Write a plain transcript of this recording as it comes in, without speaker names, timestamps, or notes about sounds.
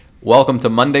Welcome to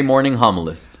Monday Morning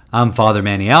Homilist, I'm Father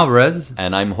Manny Alvarez.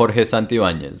 and I'm Jorge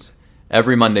Santibáñez.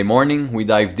 Every Monday morning, we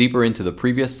dive deeper into the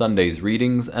previous Sunday's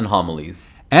readings and homilies.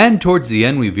 And towards the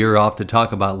end, we veer off to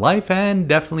talk about life and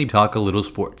definitely talk a little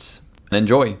sports. And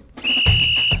enjoy!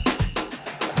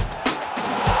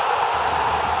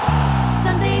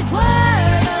 Sunday's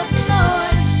word of the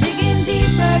Lord, digging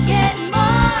deeper, getting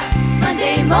more.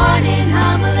 Monday morning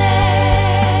homilist.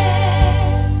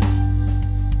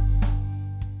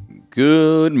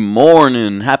 Good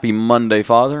morning. Happy Monday,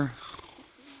 Father.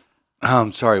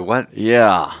 I'm sorry, what?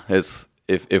 Yeah,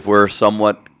 if we're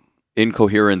somewhat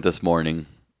incoherent this morning,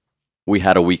 we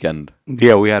had a weekend.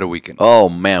 Yeah, we had a weekend. Oh,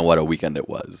 man, what a weekend it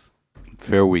was.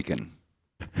 Fair weekend.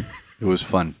 It was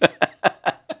fun.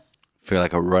 Feel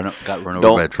like I got run over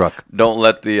Don't- by a truck. Don't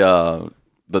let the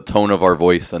tone of our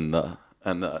voice and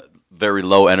the very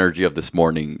low energy of this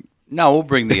morning. No, we'll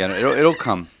bring the end. It'll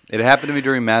come. It happened to me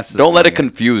during mass. this Don't let it morning.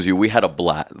 confuse you. We had a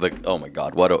blast. Like, oh my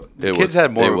God, what a! The kids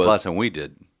had more of a blast than we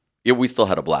did. Yeah, we still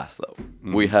had a blast though.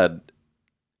 We had,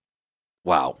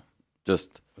 wow,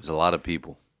 just It was a lot of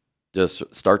people.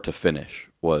 start to finish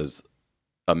was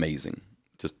amazing.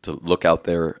 Just to look out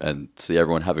there and see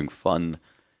everyone having fun,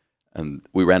 and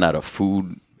we ran out of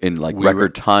food in like We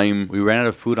record time. We ran out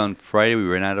of food on Friday. We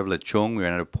ran out of lechon. We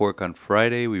ran out of pork on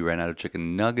Friday. We ran out of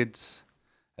chicken nuggets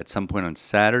at some point on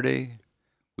Saturday.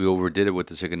 We overdid it with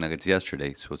the chicken nuggets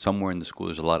yesterday. So somewhere in the school,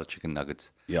 there's a lot of chicken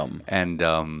nuggets. Yum. And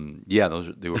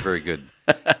they were very good.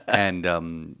 And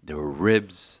there were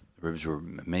ribs. The ribs were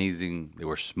amazing. They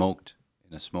were smoked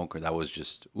in a smoker. That was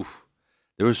just oof.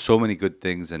 There were so many good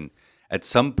things. And at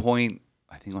some point,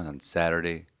 I think it was on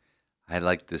Saturday, I had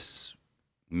like this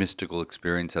mystical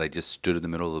experience that I just stood in the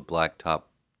middle of the blacktop,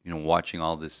 watching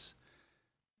all this,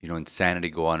 insanity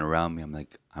go on around me. I'm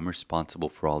like, I'm responsible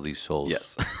for all these souls.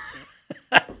 Yes.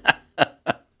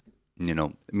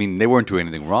 They weren't doing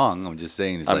anything wrong. I'm just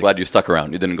saying. I'm glad you stuck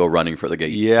around. You didn't go running for the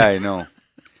gate. Yeah, I know.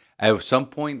 At some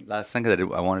point last night,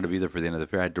 because I wanted to be there for the end of the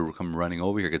fair, I had to come running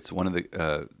over here because one of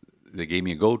they gave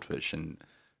me a goldfish, and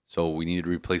so we needed to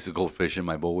replace the goldfish in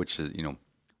my bowl, which is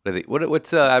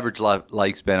what's the average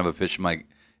lifespan of a fish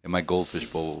in my goldfish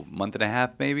bowl? Month and a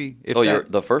half, maybe. If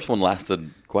that. The first one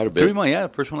lasted quite a bit. 3 months. Yeah,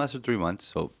 the first one lasted 3 months.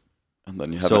 So And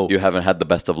then you haven't had the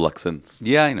best of luck since.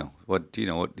 yeah, I know. What are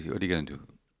you gonna do?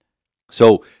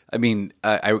 So I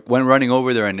went running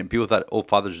over there, and people thought, "Oh,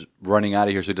 Father's running out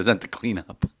of here, so he doesn't have to clean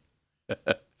up."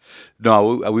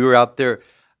 No, we were out there.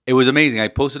 It was amazing. I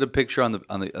posted a picture on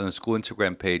the school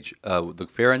Instagram page. The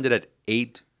fair ended at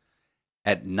 8.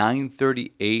 At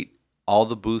 9:38, all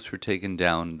the booths were taken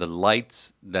down. The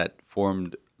lights that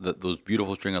formed those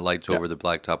beautiful string of lights over the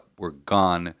blacktop were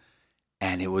gone,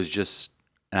 and it was just.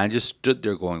 And I just stood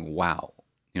there going, "Wow."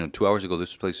 2 hours ago,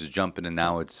 this place was jumping, and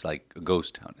now it's like a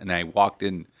ghost town. And I walked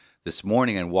in this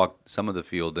morning and walked some of the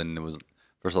field, and it was,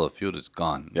 first of all, the field is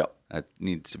gone. Yep. That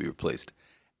needs to be replaced.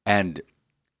 And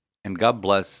God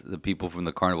bless the people from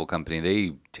the Carnival Company.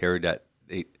 They tear that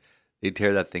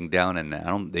thing down,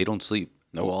 and they don't sleep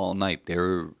all night.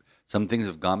 Some things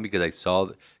have gone because I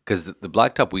saw, because the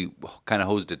blacktop, we kind of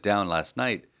hosed it down last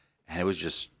night, and it was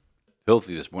just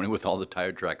filthy this morning with all the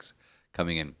tire tracks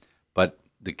coming in. But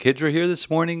the kids were here this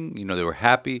morning. They were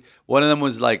happy. One of them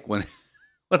was like, when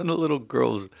one of the little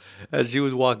girls, as she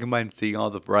was walking by and seeing all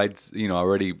the rides,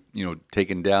 already,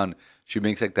 taken down, she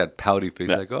makes like that pouty face,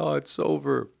 like, "Oh, it's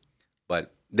over."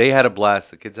 But they had a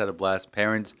blast. The kids had a blast.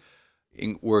 Parents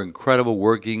were incredible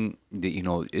working.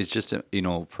 It's just,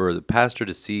 for the pastor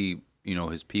to see,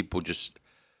 his people just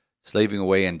slaving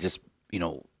away and just,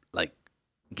 like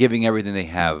giving everything they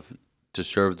have to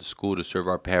serve the school, to serve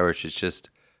our parish. It's just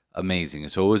amazing.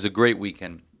 So it was a great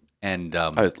weekend, and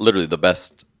It's literally the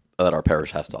best that our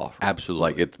parish has to offer.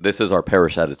 Absolutely. Like this is our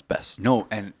parish at its best. no.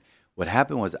 And what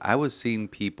happened was I was seeing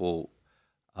people.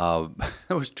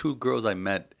 There was 2 girls I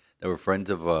met that were friends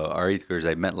of our 8th graders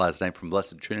I met last night from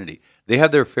Blessed Trinity. They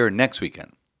have their fair next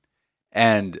weekend,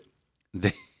 and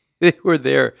they were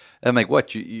there. And I'm like,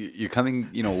 "What? You're coming?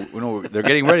 They're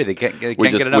getting ready. They can't get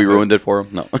it up." We ruined it for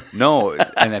them. No. No,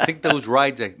 and I think those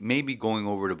rides may be going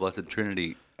over to Blessed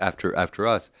Trinity after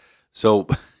us. So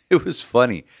it was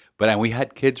funny. But we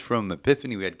had kids from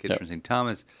Epiphany, we had kids from St.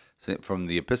 Thomas, from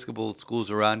the Episcopal schools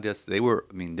around us. There were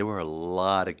a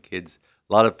lot of kids,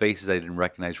 a lot of faces I didn't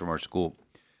recognize from our school.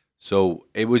 So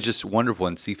it was just wonderful,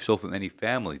 and see so many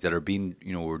families that are being,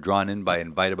 were drawn in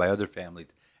invited by other families.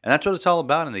 And that's what it's all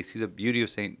about. And they see the beauty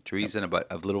of St. Teresa and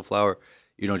of Little Flower,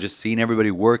 just seeing everybody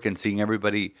work and seeing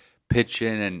everybody pitch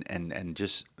in and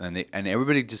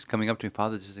everybody just coming up to me,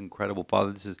 "Father, this is incredible.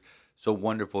 Father, this is so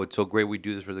wonderful. It's so great we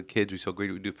do this for the kids. It's so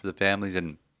great we do it for the families."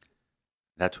 And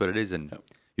that's what it is. And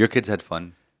Your kids had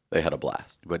fun, They had a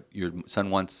blast. but your son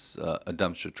wants a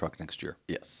dumpster truck next year.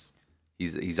 Yes.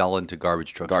 He's all into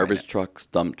garbage trucks. Garbage right trucks,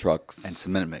 dump trucks, now. And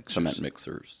cement mixers. cement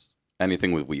mixers,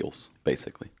 anything with wheels,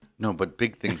 basically. No, but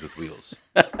big things with wheels.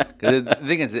 'Cause the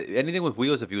thing is, anything with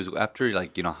wheels. If he was after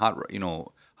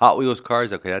Hot Wheels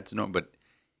cars, okay, that's no. But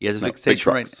he has a No, big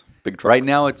fixation trucks. Big trucks. Right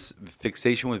now, it's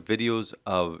fixation with videos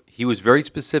of. He was very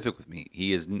specific with me.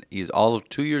 He is all of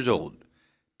 2 years old.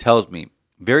 Tells me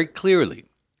very clearly.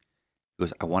 He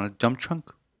goes, I want a dump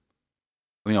truck.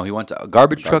 He wants a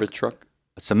garbage truck,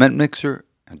 a cement mixer,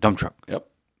 and a dump truck. Yep.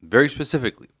 Very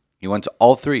specifically. He wants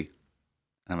all three.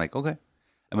 And I'm like, okay.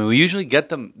 We usually get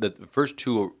them the first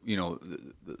two,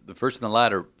 the first and the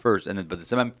latter first, but the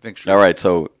cement mixer. All right,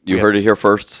 so you heard it here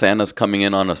first. Santa's coming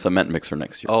in on a cement mixer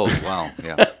next year. Oh, wow.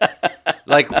 Yeah.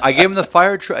 Like, I gave him the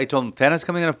fire truck. I told him, Santa's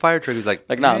coming in a fire truck. He's like,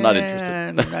 no, I'm not interested.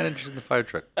 I'm not interested in the fire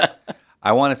truck.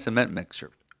 I want a cement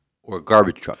mixer or a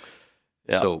garbage truck.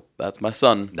 Yeah, So that's my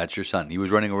son. that's your son. He was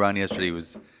running around yesterday. He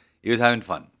was having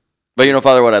fun. But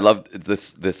Father, what I loved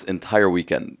is this entire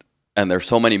weekend, and there's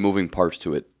so many moving parts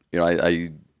to it.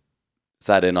 I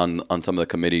sat in on some of the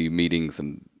committee meetings,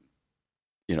 and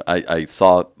I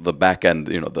saw the back end.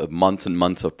 The months and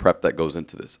months of prep that goes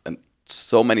into this, and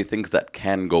so many things that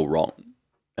can go wrong.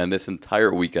 And this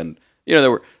entire weekend,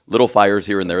 there were little fires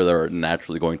here and there that are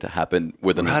naturally going to happen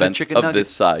with an event of this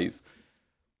size.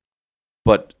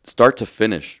 But start to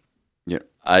finish,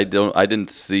 I didn't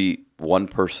see one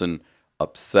person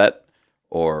upset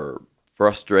or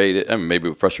frustrated. I mean,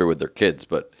 maybe frustrated with their kids,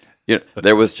 but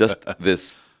there was just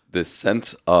this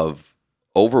sense of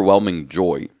overwhelming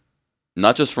joy,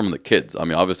 not just from the kids. I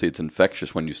mean, obviously it's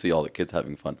infectious when you see all the kids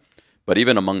having fun, but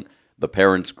even among the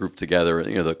parents grouped together,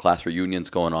 the class reunions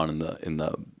going on in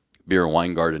the beer and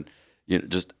wine garden,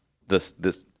 just this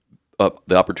the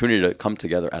opportunity to come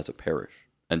together as a parish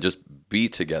and just be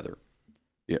together,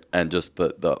 and just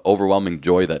the overwhelming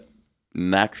joy that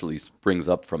naturally springs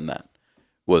up from that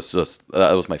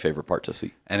that was my favorite part to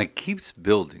see. And it keeps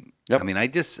building. Yep. I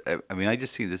just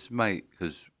see this is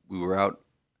because we were out.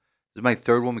 This is my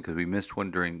third one because we missed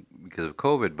one because of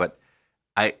COVID. But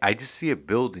I just see it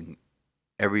building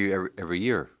every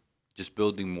year, just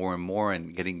building more and more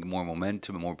and getting more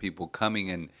momentum and more people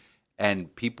coming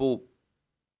and people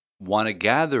want to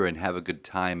gather and have a good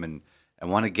time and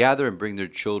want to gather and bring their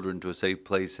children to a safe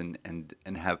place and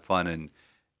have fun. And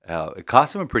it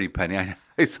cost them a pretty penny.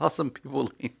 I saw some people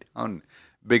laying down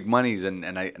big monies,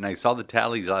 and I saw the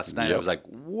tallies last night. Yep. I was like,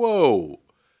 whoa.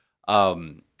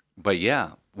 But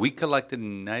yeah, we collected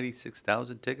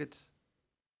 96,000 tickets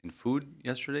in food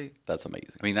yesterday. That's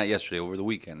amazing. I mean, not yesterday, over the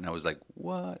weekend. And I was like,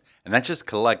 what? And that's just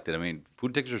collected. I mean,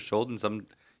 food tickets are sold, and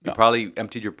you probably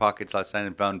emptied your pockets last night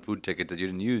and found food tickets that you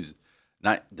didn't use.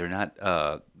 They're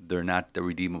not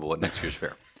redeemable at next year's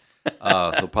fair.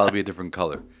 They'll probably be a different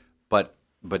color.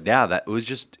 But yeah, that was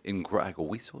just incredible. I go,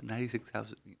 we sold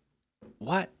 96,000.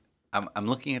 What? I'm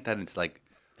looking at that, and it's like,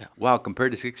 wow,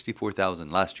 compared to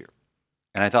 64,000 last year.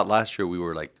 And I thought last year we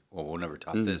were like, well, we'll never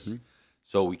top this.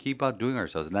 So we keep outdoing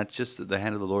ourselves, and that's just the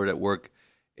hand of the Lord at work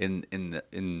in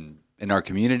our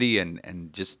community, and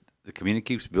just the community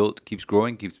keeps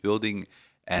growing, keeps building,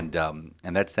 and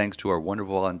that's thanks to our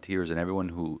wonderful volunteers and everyone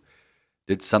who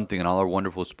did something, and all our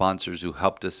wonderful sponsors who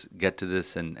helped us get to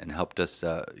this and helped us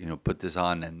put this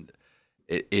on. And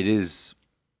it is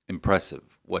impressive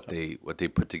what they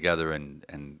put together,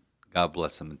 and God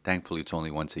bless them. And thankfully, it's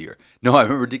only once a year. No, I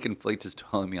remember Deacon Fleitas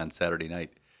telling me on Saturday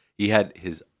night he had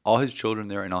all his children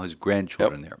there and all his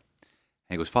grandchildren there. And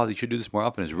he goes, Father, you should do this more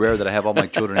often. It's rare that I have all my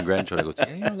children and grandchildren. I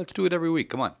goes, yeah, let's do it every week.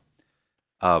 Come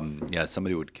on. Yeah,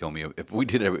 somebody would kill me if we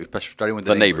did it, especially starting with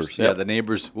the neighbors. Yeah, the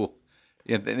neighbors will.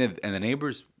 Yeah, and the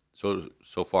neighbors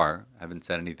so far haven't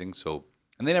said anything. So,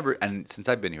 and they never. And since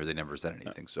I've been here, they never said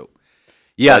anything. So,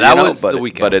 yeah, that was the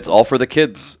weekend. But it's all for the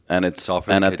kids, and at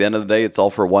the end of the day, it's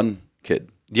all for one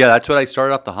kid. Yeah, that's what I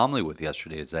started off the homily with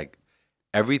yesterday. It's like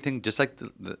everything, just like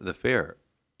the fair.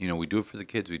 We do it for the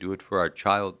kids. We do it for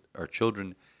our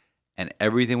children, and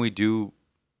everything we do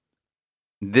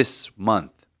this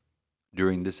month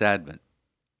during this Advent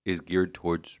is geared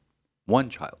towards one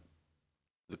child,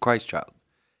 the Christ child.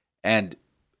 And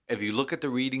if you look at the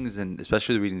readings, and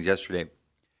especially the readings yesterday,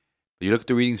 but you look at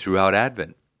the readings throughout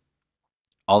Advent,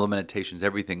 all the meditations,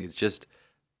 everything, it's just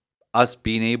us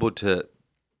being able to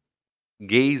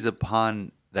gaze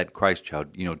upon that Christ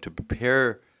child, to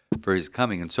prepare for his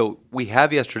coming. And so we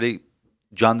have yesterday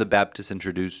John the Baptist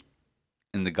introduced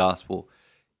in the gospel.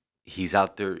 He's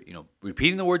out there,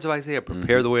 repeating the words of Isaiah,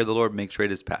 prepare the way of the Lord, make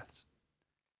straight his paths.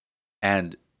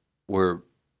 And we're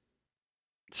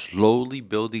slowly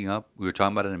building up. We were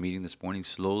talking about it in a meeting this morning.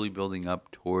 Slowly building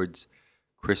up towards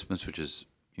Christmas, which is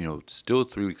still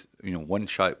 3 weeks. One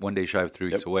day shy of 3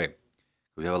 weeks Yep. away.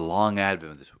 We have a long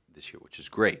Advent this year, which is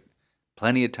great.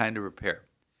 Plenty of time to prepare,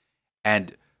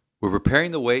 and we're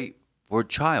preparing the way for a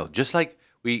child. Just like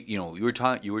you were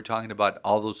talking about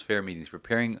all those fair meetings,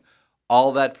 preparing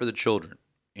all that for the children.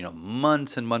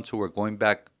 Months and months of work, going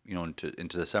back,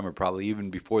 into the summer, probably even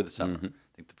before the summer. Mm-hmm.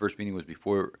 I think the first meeting was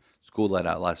before school let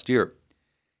out last year.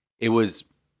 It was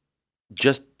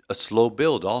just a slow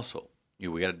build. Also,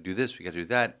 we got to do this, we got to do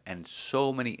that, and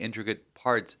so many intricate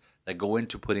parts that go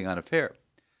into putting on a fair.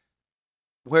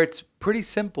 Where it's pretty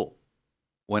simple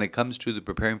when it comes to the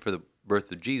preparing for the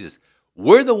birth of Jesus.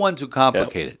 We're the ones who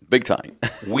complicate it. Big time.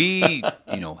 We, have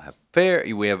we have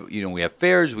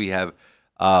fairs, we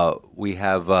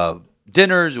have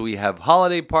dinners, we have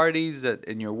holiday parties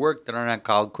in your work that are not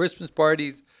called Christmas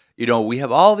parties. We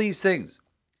have all these things,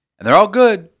 and they're all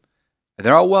good, and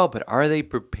they're all well. But are they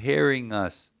preparing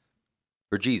us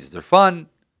for Jesus? They're fun.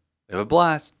 We have a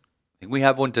blast. I think we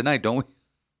have one tonight, don't we?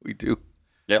 We do.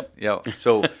 Yep. Yeah.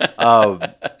 So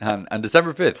on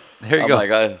December 5th, there you Oh go. my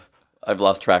God, I've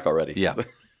lost track already. Yeah,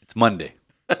 it's Monday,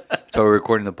 so we're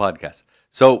recording the podcast.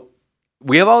 So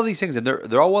we have all these things, and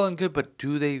they're all well and good, but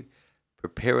do they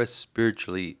prepare us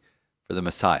spiritually for the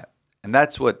Messiah? And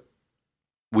that's what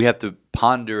we have to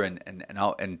ponder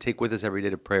and take with us every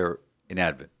day to prayer in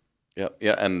Advent. Yeah,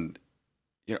 and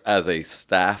as a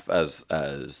staff, as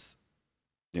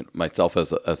myself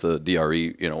as a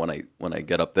DRE, when I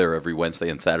get up there every Wednesday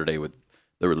and Saturday with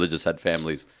the religious head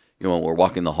families, when we're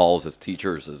walking the halls as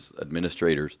teachers, as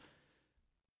administrators,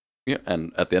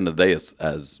 and at the end of the day,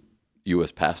 as you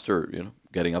as pastor,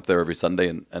 getting up there every Sunday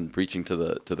and preaching to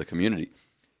the community.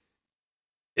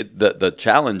 The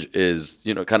challenge is,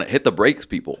 kind of hit the brakes,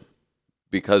 people,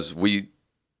 because I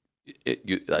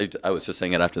was just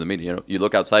saying it after the meeting. You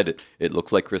look outside, it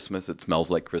looks like Christmas, it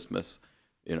smells like Christmas,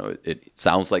 it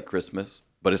sounds like Christmas,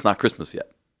 but it's not Christmas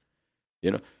yet.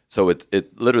 So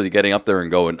it literally getting up there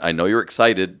and going, I know you're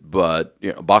excited, but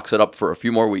box it up for a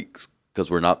few more weeks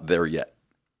because we're not there yet.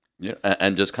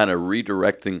 And just kind of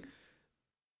redirecting.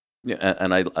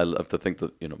 And I love to think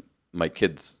that my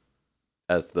kids,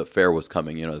 as the fair was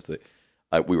coming,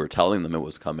 we were telling them it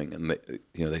was coming, and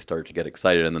they started to get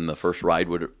excited, and then the first ride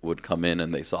would come in,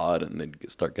 and they saw it, and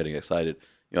they'd start getting excited.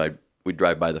 We'd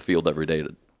drive by the field every day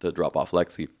to drop off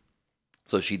Lexi,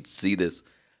 so she'd see this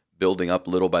building up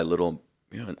little by little,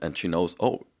 and she knows,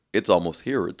 oh, it's almost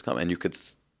here, it's coming, and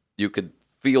you could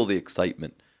feel the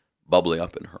excitement bubbling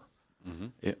up in her,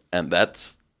 and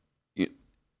that's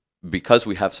because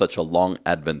we have such a long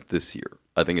Advent this year.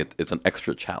 I think it's an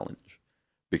extra challenge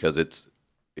because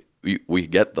we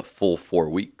get the full 4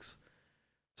 weeks,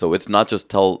 so it's not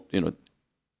just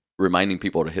reminding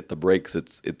people to hit the brakes.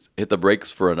 It's hit the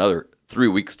brakes for another 3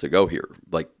 weeks to go here.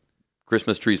 Like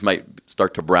Christmas trees might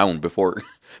start to brown before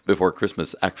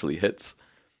Christmas actually hits.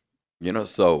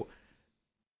 So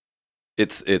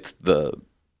it's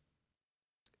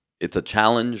a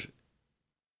challenge,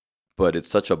 but it's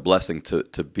such a blessing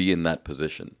to be in that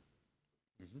position.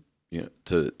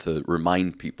 To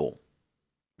remind people,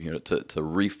 to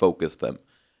refocus them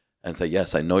and say,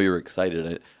 yes, I know you're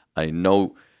excited. I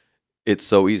know it's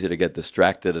so easy to get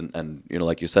distracted. And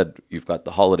like you said, you've got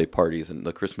the holiday parties and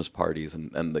the Christmas parties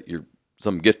and that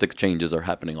some gift exchanges are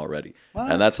happening already.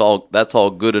 What? And that's all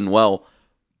good and well.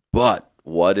 But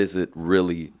what is it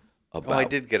really about? Oh, I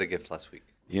did get a gift last week.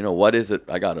 What is it?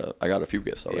 I got a few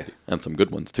gifts already, and some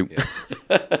good ones too. Yeah.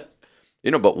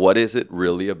 But what is it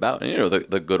really about? And,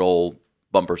 the good old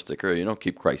bumper sticker,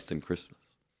 keep Christ in Christmas.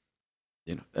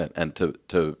 And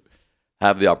to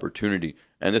have the opportunity,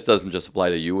 and this doesn't just apply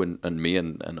to you and me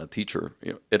and a teacher.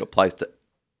 It applies to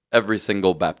every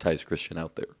single baptized Christian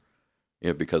out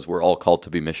there. Because we're all called to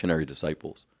be missionary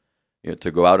disciples.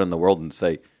 To go out in the world and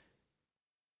say,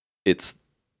 it's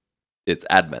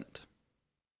Advent.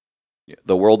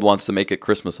 The world wants to make it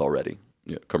Christmas already,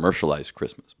 commercialize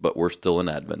Christmas, but we're still in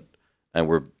Advent, and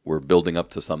we're building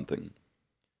up to something,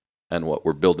 and what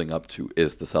we're building up to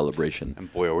is the celebration.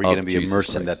 And boy, are we going to be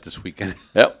immersed in that this weekend?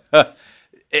 Yep.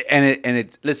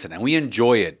 and listen, and we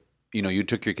enjoy it. You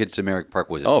took your kids to Merrick Park.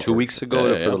 Was it 2 weeks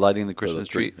ago for the lighting of the Christmas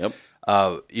tree? Yep.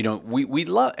 We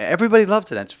love. Everybody loves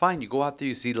it. That's fine. You go out there,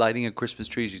 you see lighting of Christmas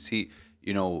trees. You see.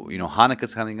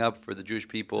 Hanukkah's coming up for the Jewish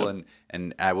people, Yep.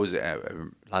 and I was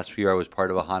last year I was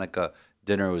part of a Hanukkah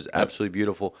dinner. It was absolutely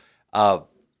beautiful,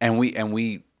 and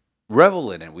we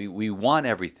revel in it. We want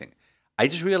everything. I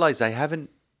just realized I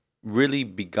haven't really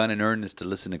begun in earnest to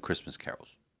listen to Christmas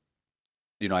carols.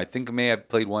 I think I may have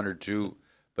played one or two,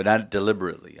 but not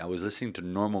deliberately. I was listening to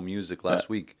normal music last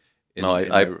week. No,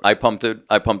 I pumped it.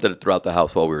 I pumped it throughout the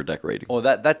house while we were decorating. Oh,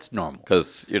 that's normal.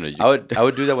 Because I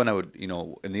would do that when I would,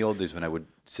 in the old days when I would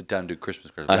sit down and do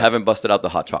Christmas cards. I haven't busted out the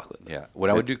hot chocolate. Yeah, when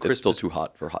I would do Christmas, it's still too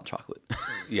hot for hot chocolate.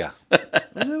 Yeah,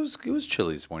 it was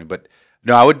chilly this morning, but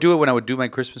no, I would do it when I would do my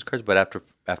Christmas cards. But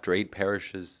after 8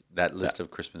 parishes, that list of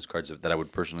Christmas cards that I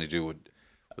would personally do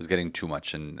was getting too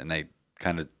much, and I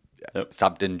kind of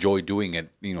stopped enjoy doing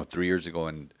it. 3 years ago,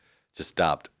 and just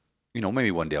stopped.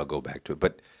 Maybe one day I'll go back to it,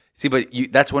 but. See,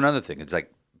 that's one other thing. It's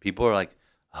like people are like,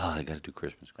 "Oh, I got to do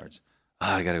Christmas cards. Oh,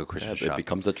 I got to go Christmas shopping." It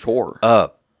becomes a chore.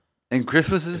 And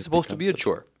Christmas is supposed to be a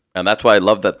chore. And that's why I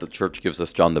love that the church gives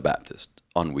us John the Baptist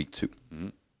on week 2. Mm-hmm.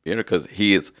 Because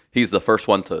he's the first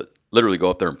one to literally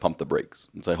go up there and pump the brakes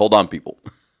and say, "Hold on, people.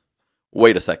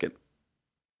 Wait a second.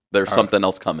 There's something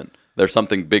else coming. There's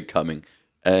something big coming,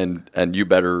 and you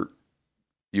better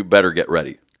get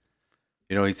ready."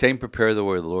 He's saying, "Prepare the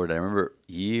way of the Lord." I remember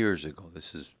years ago.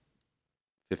 This is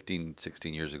 15,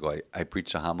 16 years ago, I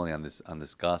preached a homily on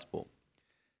this gospel.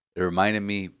 It reminded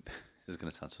me. This is going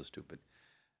to sound so stupid.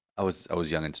 I was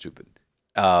young and stupid.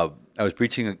 I was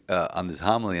preaching on this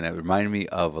homily, and it reminded me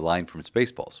of a line from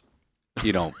Spaceballs.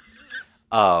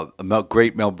 A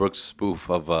great Mel Brooks spoof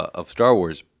of Star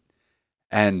Wars,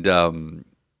 and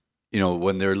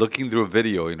when they're looking through a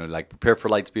video, like prepare for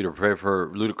light speed or prepare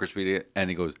for ludicrous speed, and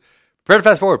he goes, "Prepare to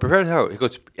fast forward, prepare to fast forward." He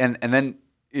goes, and then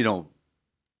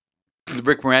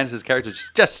Rick Moranis' character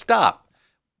just stop.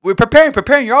 We're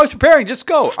preparing. You're always preparing. Just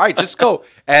go. All right, just go.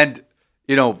 And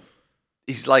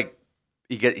he's like,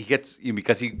 he gets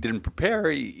because he didn't prepare.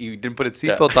 He didn't put a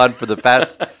seatbelt on for the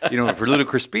fast, for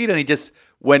ludicrous speed, and he just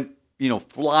went,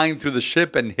 flying through the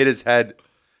ship and hit his head.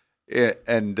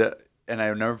 And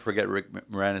I'll never forget Rick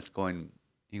Moranis going.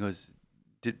 He goes,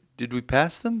 "Did we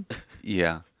pass them?"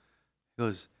 Yeah. He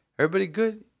goes, "Everybody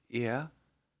good?" Yeah.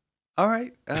 All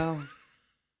right.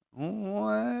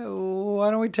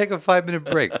 Why don't we take a 5-minute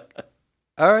break?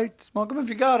 All right, smoke them if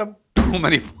you got them. Boom,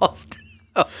 and he falls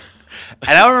down.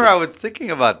 And I remember I was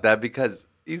thinking about that because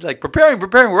he's like, preparing.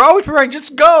 We're always preparing.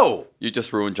 Just go. You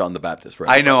just ruined John the Baptist for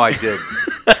everybody. I know I did.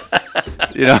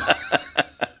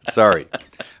 Sorry.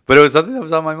 But it was something that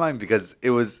was on my mind because it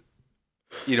was,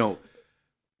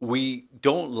 we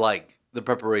don't like the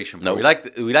preparation. No. We like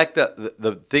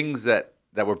the things that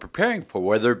we're preparing for,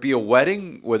 whether it be a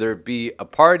wedding, whether it be a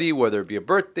party, whether it be a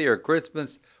birthday or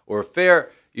Christmas or a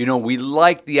fair. We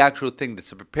like the actual thing. That's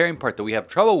the preparing part that we have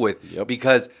trouble with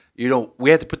because, we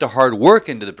have to put the hard work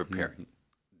into the preparing.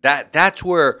 Mm-hmm. That's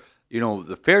where,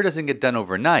 the fair doesn't get done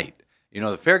overnight.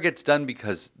 The fair gets done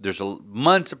because there's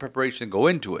months of preparation go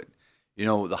into it.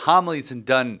 The homily isn't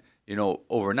done,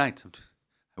 overnight.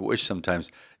 I wish sometimes,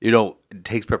 it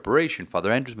takes preparation.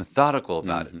 Father Andrew's methodical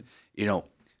about it,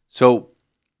 So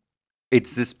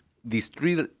it's these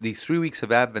 3 weeks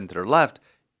of Advent that are left,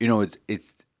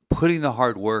 it's putting the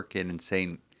hard work in and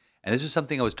saying, and this is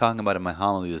something I was talking about in my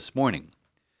homily this morning.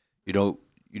 You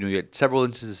had several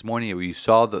instances this morning where you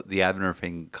saw the Advent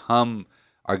refrain, "Come,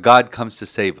 our God comes to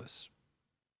save us."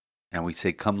 And we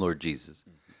say, "Come, Lord Jesus."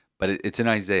 Mm-hmm. But it's in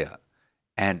Isaiah.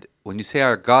 And when you say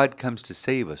our God comes to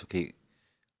save us, okay,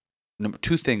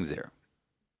 2 things there.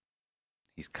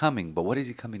 He's coming, but what is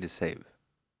he coming to save?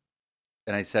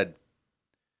 And I said,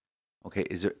 okay,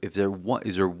 is there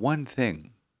one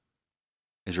thing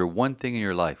in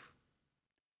your life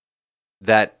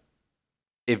that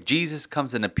if Jesus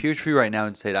comes and appears for you right now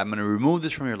and said, "I'm going to remove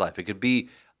this from your life," it could be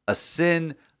a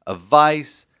sin, a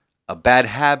vice, a bad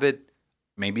habit,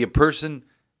 maybe a person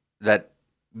that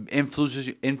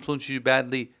influences you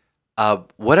badly,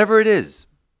 whatever it is.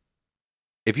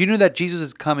 If you knew that Jesus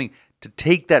is coming to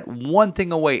take that one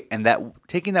thing away, and that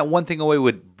taking that one thing away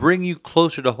would bring you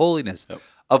closer to holiness,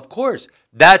 of course,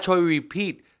 that's why we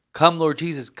repeat, "Come, Lord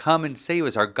Jesus, come and save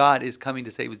us." Our God is coming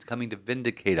to save us. He's coming to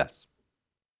vindicate us.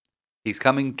 He's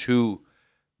coming to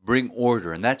bring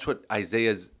order, and that's what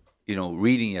Isaiah's,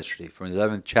 reading yesterday from the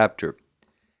 11th chapter.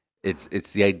 It's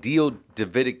the ideal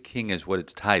Davidic king is what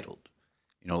it's titled.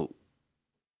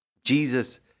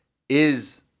 Jesus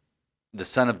is the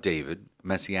son of David,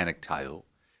 messianic title.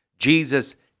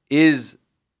 Jesus is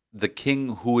the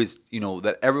king who is,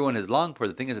 that everyone has longed for.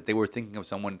 The thing is that they were thinking of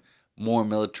someone more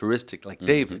militaristic like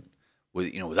David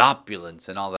with opulence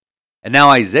and all that. And now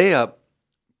Isaiah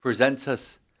presents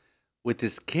us with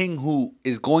this king who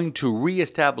is going to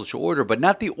reestablish order, but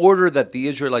not the order that the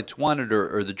Israelites wanted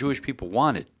or the Jewish people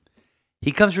wanted.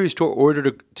 He comes to restore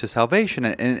order to salvation.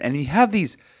 And you have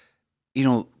these,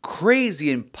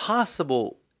 crazy,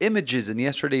 impossible images in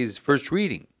yesterday's first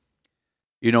reading.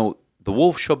 The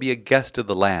wolf shall be a guest of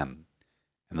the lamb,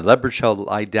 and the leopard shall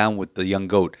lie down with the young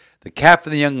goat. The calf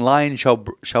and the young lion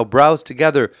shall browse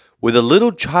together, with a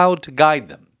little child to guide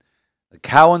them. The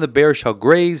cow and the bear shall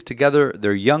graze together,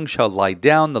 their young shall lie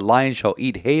down, the lion shall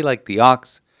eat hay like the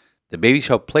ox. The baby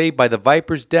shall play by the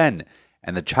viper's den,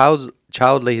 and the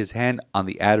child lay his hand on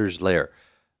the adder's lair.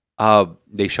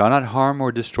 They shall not harm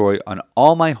or destroy on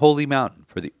all my holy mountain,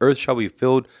 for the earth shall be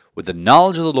filled with the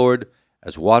knowledge of the Lord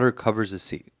as water covers the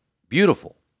sea.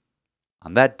 Beautiful.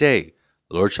 On that day,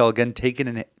 the Lord shall again take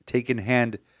in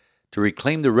hand to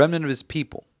reclaim the remnant of his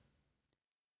people.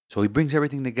 So he brings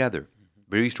everything together,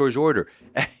 but he restores order.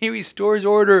 And he restores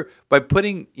order by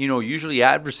putting, usually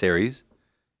adversaries,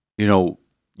 you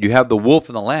have the wolf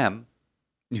and the lamb,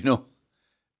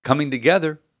 coming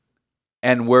together,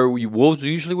 and where wolves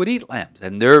usually would eat lambs,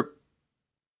 and they're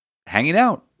hanging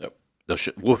out. Yep.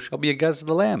 The wolf shall be a guest of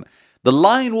the lamb. The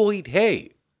lion will eat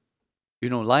hay.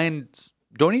 Lions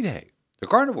don't eat hay. They're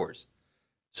carnivores.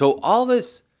 So all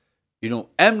this,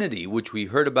 enmity, which we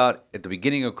heard about at the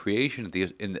beginning of creation,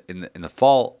 in the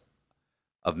fall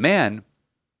of man,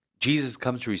 Jesus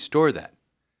comes to restore that.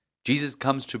 Jesus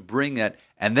comes to bring that.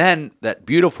 And then that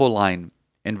beautiful line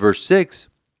in verse 6,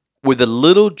 with a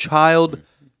little child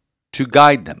to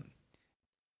guide them.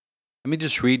 Let me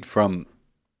just read from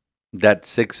that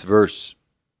 6th verse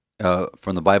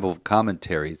from the Bible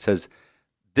commentary. It says,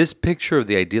 this picture of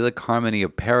the idyllic harmony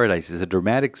of paradise is a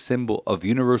dramatic symbol of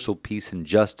universal peace and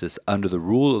justice under the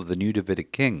rule of the new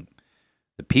Davidic king.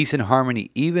 The peace and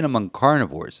harmony even among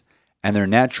carnivores and their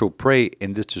natural prey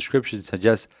in this description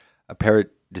suggests a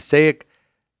paradisiac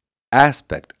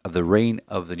aspect of the reign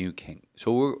of the new king.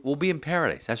 So we'll be in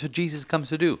paradise. That's what Jesus comes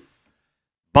to do.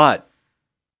 But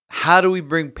how do we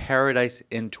bring paradise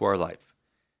into our life?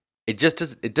 It just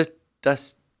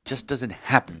doesn't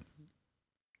happen.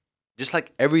 Just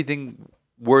like everything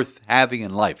worth having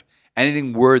in life,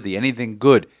 anything worthy, anything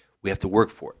good, we have to work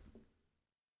for it.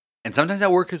 And sometimes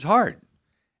that work is hard.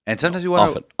 And sometimes we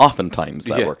want to... Oftentimes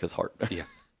that work is hard. Yeah.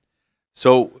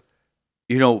 So,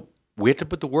 we have to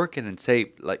put the work in and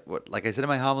say, like I said in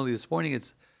my homily this morning,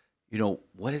 it's,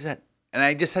 what is that? And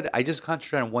I just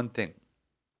concentrate on one thing.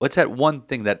 What's that one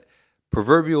thing, that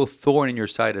proverbial thorn in your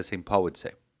side, as St. Paul would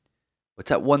say? What's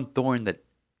that one thorn that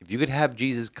if you could have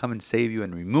Jesus come and save you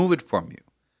and remove it from you,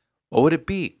 what would it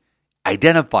be?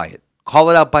 Identify it. Call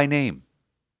it out by name.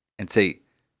 And say,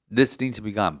 this needs to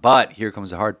be gone. But here comes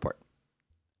the hard part.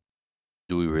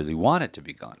 Do we really want it to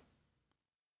be gone?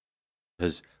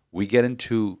 Because we get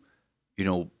into,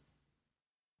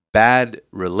 bad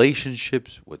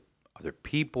relationships with other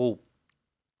people,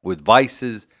 with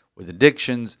vices, with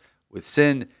addictions, with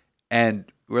sin, and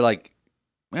we're like,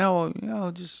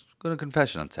 just go to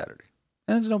confession on Saturday.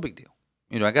 And it's no big deal.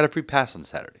 I got a free pass on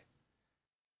Saturday.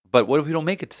 But what if we don't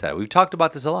make it to Saturday? We've talked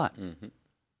about this a lot.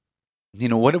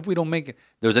 Mm-hmm. What if we don't make it?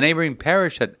 There was a neighboring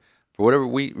parish that, for whatever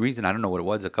reason, I don't know what it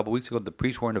was, a couple weeks ago, the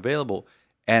priests weren't available,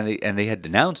 and they had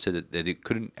denounced it, that they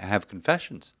couldn't have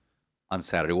confessions on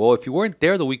Saturday. Well, if you weren't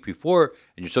there the week before,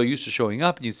 and you're so used to showing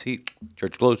up, and you see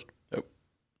church closed. Yep.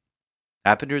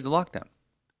 Happened during the lockdown.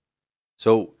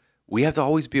 So we have to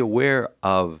always be aware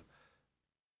of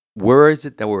where is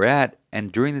it that we're at.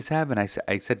 And during this Advent,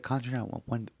 I said, concentrate on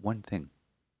one thing.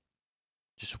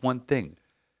 Just one thing.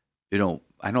 I know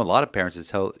a lot of parents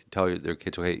that tell their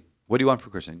kids, hey, what do you want for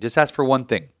Christmas? Just ask for one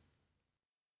thing.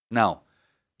 Now,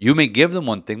 you may give them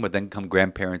one thing, but then come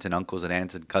grandparents and uncles and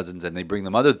aunts and cousins, and they bring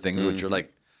them other things, which are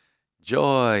like,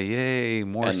 joy, yay,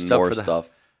 more and stuff. More stuff.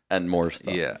 And more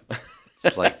stuff. Yeah.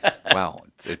 It's like, wow.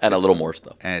 And a little more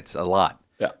stuff. And it's a lot.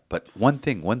 Yeah. But one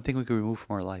thing we could remove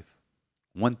from our life.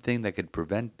 One thing that could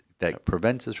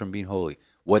prevents us from being holy.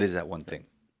 What is that one thing?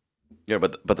 Yeah,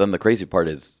 but then the crazy part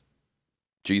is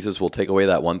Jesus will take away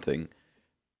that one thing,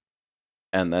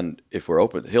 and then if we're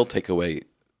open, he'll take away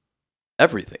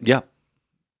everything. Yeah.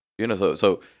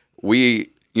 So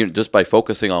we, just by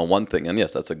focusing on one thing, and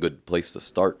yes, that's a good place to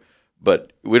start,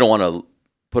 but we don't want to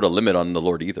put a limit on the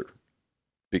Lord either,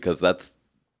 because that's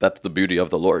the beauty of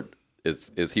the Lord.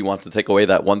 Is he wants to take away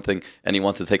that one thing, and he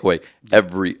wants to take away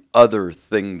every other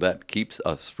thing that keeps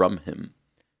us from him.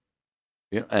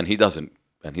 And he doesn't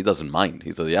mind.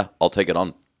 He says, "Yeah, I'll take it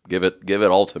on. Give it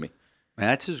all to me." And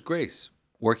that's his grace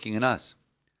working in us.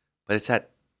 But it's that,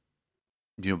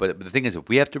 but the thing is, if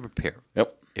we have to prepare,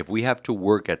 if we have to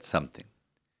work at something,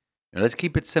 let's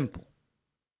keep it simple.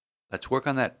 Let's work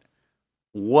on that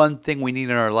one thing we need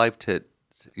in our life to,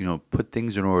 put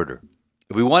things in order.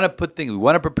 If we want to we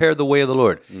want to prepare the way of the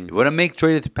Lord. If we want to make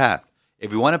straight its path.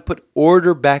 If we want to put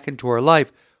order back into our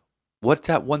life, what's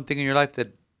that one thing in your life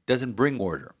that doesn't bring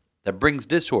order, that brings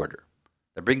disorder,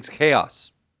 that brings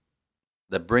chaos,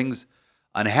 that brings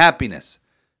unhappiness?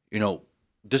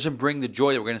 doesn't bring the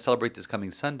joy that we're going to celebrate this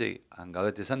coming Sunday, on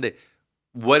Gaudete Sunday.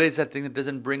 What is that thing that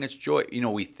doesn't bring us joy?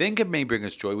 We think it may bring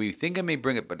us joy. We think it may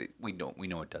bring it, but we know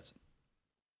it doesn't.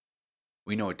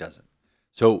 We know it doesn't.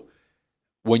 So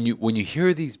when you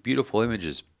hear these beautiful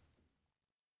images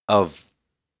of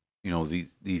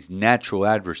these natural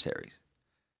adversaries,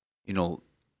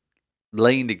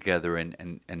 laying together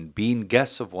and being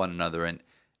guests of one another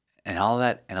and all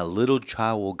that, and a little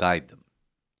child will guide them.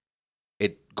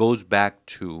 It goes back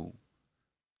to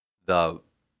the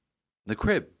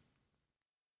crib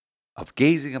of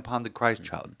gazing upon the Christ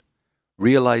child,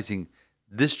 realizing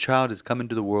this child has come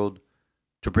into the world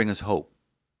to bring us hope.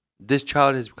 This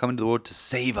child has come into the world to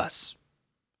save us.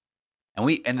 And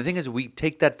the thing is, we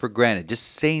take that for granted. Just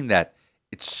saying that,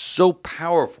 it's so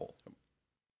powerful.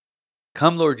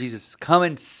 Come, Lord Jesus, come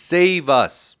and save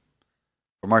us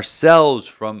from ourselves,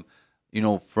 from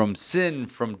sin,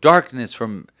 from darkness,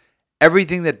 from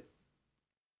everything that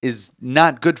is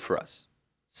not good for us.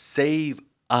 Save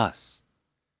us.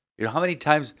 How many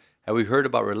times have we heard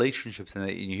about relationships and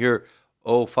you hear,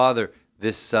 "Oh, Father,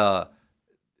 this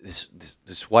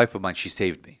wife of mine, she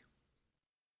saved me,"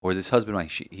 or "This husband of mine,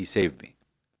 he saved me."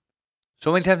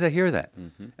 So many times I hear that,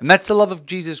 and that's the love of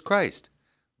Jesus Christ.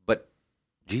 But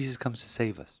Jesus comes to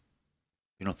save us.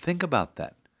 Think about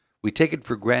that. We take it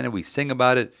for granted. We sing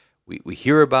about it. We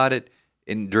hear about it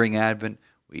during Advent.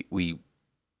 We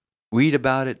read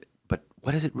about it. But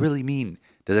what does it really mean?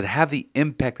 Does it have the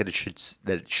impact that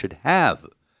it should have?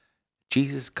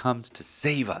 Jesus comes to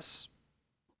save us.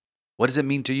 What does it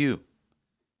mean to you?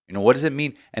 What does it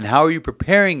mean? And how are you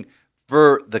preparing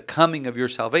for the coming of your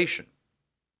salvation?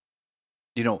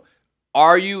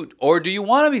 Are you, or do you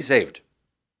want to be saved?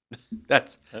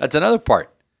 That's another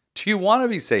part. Do you want to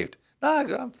be saved?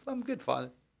 No, I'm good,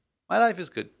 Father. My life is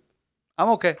good. I'm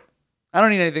okay. I don't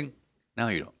need anything. No,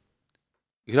 you don't.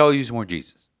 You could always use more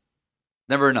Jesus.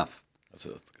 Never enough.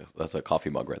 That's a coffee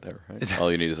mug right there. Right? All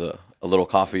you need is a little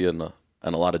coffee and a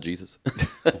lot of Jesus.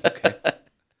 Okay.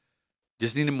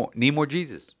 Just need more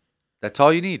Jesus. That's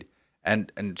all you need.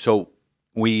 And so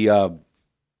we got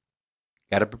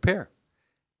to prepare.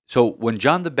 So when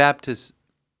John the Baptist,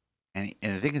 and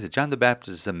the thing is that John the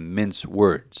Baptist doesn't mince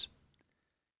words.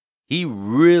 He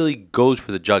really goes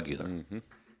for the jugular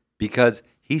because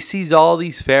he sees all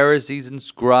these Pharisees and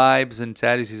scribes and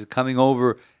Sadducees coming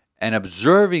over and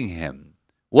observing him.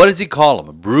 What does he call them?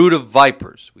 A brood of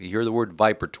vipers. We hear the word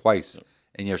viper twice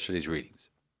in yesterday's readings.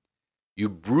 You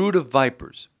brood of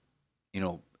vipers.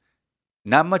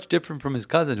 Not much different from his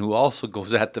cousin who also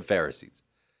goes at the Pharisees.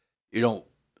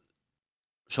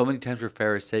 So many times we're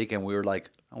Pharisaic and we're like,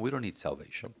 "Oh, we don't need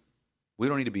salvation. We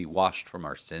don't need to be washed from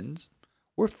our sins.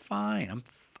 We're fine. I'm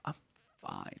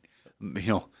fine."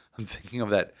 I'm thinking of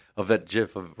that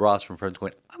GIF of Ross from Friends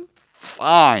going, "I'm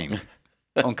fine."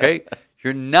 Okay?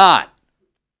 You're not.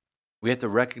 We have to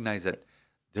recognize that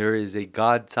there is a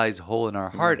God-sized hole in our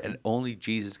heart and only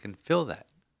Jesus can fill that.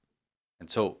 And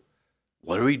so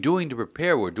what are we doing to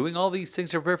prepare? We're doing all these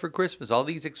things to prepare for Christmas, all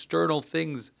these external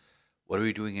things. What are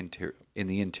we doing in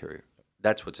the interior?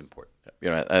 That's what's important.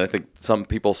 And I think some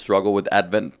people struggle with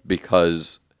Advent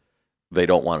because they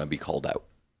don't want to be called out.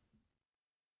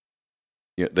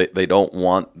 They don't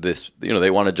want this.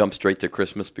 They want to jump straight to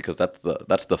Christmas because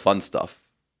that's the fun stuff.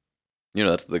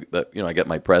 That's the I get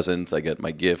my presents, I get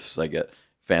my gifts, I get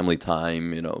family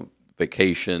time,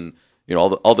 vacation,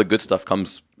 all the good stuff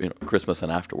comes, Christmas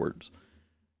and afterwards.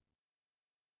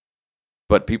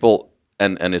 But people,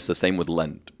 and it's the same with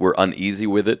Lent. We're uneasy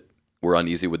with it. We're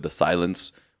uneasy with the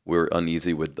silence. We're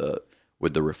uneasy with the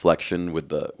reflection, with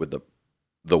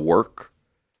the work,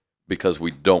 because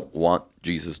we don't want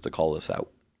Jesus to call us out.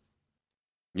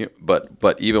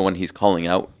 But even when he's calling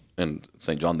out, and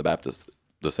St. John the Baptist,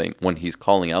 the same, when he's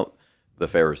calling out the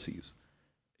Pharisees,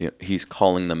 he's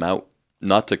calling them out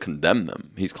not to condemn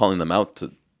them. He's calling them out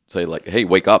to say, like, "Hey,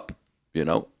 wake up!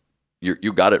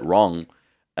 You got it wrong,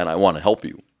 and I want to help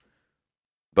you,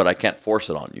 but I can't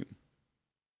force it on you.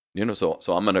 So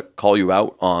I'm going to call you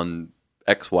out on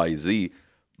X, Y, Z,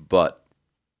 but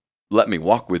let me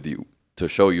walk with you to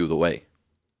show you the way."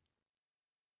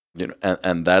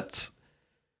 And that's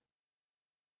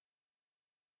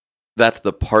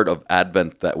the part of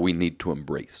Advent that we need to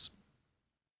embrace.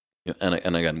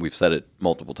 And again, we've said it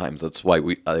multiple times. That's why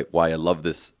I love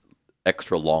this not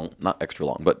extra long,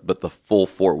 but the full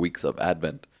 4 weeks of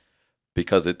Advent,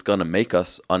 because it's going to make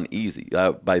us uneasy.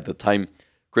 By the time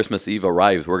Christmas Eve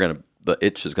arrives, the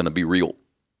itch is going to be real,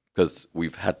 because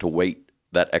we've had to wait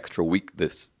that extra week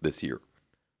this year.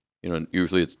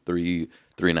 Usually it's 3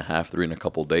 and a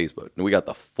couple days, but we got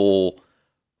the full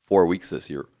 4 weeks this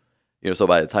year. So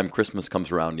by the time Christmas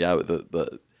comes around, we're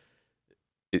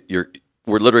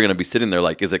literally going to be sitting there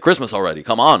like, is it Christmas already?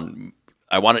 Come on,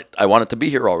 I want it to be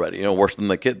here already. Worse than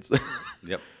the kids.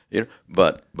 Yep.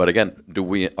 But again,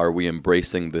 are we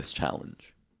embracing this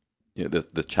challenge?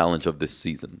 The challenge of this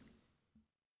season.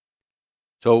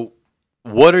 So,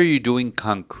 what are you doing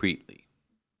concretely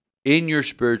in your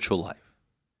spiritual life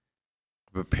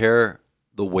to prepare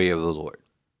the way of the Lord?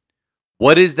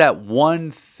 What is that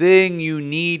one thing you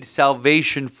need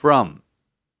salvation from?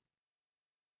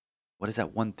 What is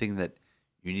that one thing that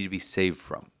you need to be saved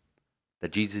from?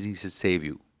 That Jesus needs to save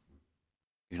you?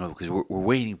 Because we're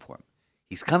waiting for him.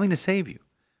 He's coming to save you.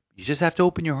 You just have to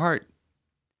open your heart.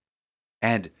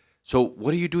 And so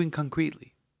what are you doing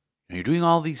concretely? You're doing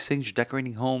all these things. You're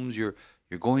decorating homes. You're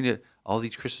going to all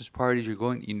these Christmas parties. You're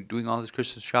doing all this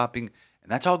Christmas shopping.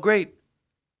 And that's all great.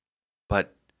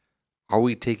 But are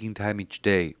we taking time each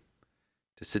day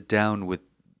to sit down with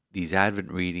these Advent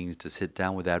readings, to sit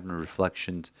down with Advent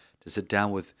reflections, to sit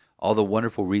down with all the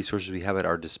wonderful resources we have at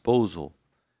our disposal,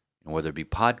 whether it be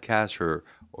podcasts or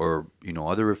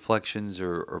other reflections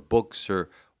or books or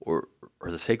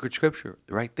the sacred scripture?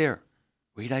 Right there.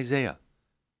 Read Isaiah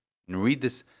and read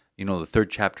this, the third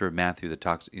chapter of Matthew that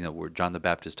talks, where John the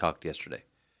Baptist talked yesterday.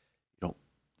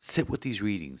 Sit with these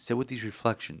readings, sit with these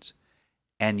reflections,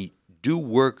 and do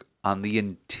work on the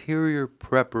interior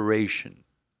preparation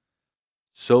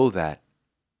so that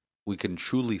we can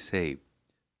truly say,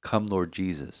 "Come, Lord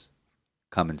Jesus,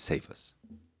 come and save us."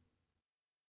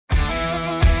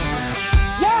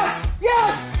 Yes!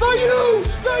 Yes! For you!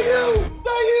 For you!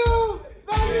 For you!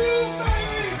 For you,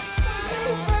 baby! For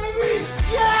you, baby!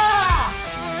 Yeah!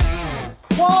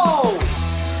 Whoa!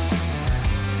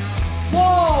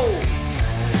 Whoa!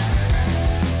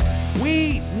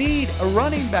 We need a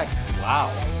running back.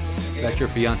 Wow. That's your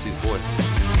fiance's boy.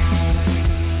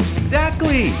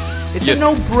 Exactly. It's a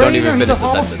Don't even no-brainer. He's finish a the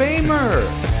Hall of sentence. Famer.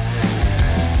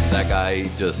 That guy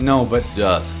just No, but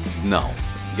no.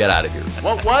 Get out of here.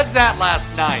 What was that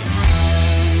last night?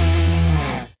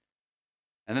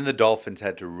 And then the Dolphins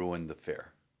had to ruin the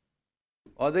fair.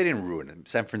 Well, they didn't ruin it.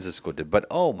 San Francisco did, but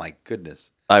oh my goodness,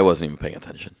 I wasn't even paying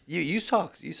attention. you saw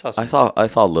some, I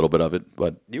saw a little bit of it,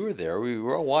 but you were there. We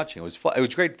were all watching. It was fun. It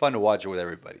was great fun to watch it with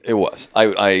everybody. it was.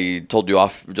 I told you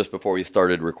off just before we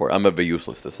started recording. I'm gonna be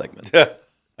useless this segment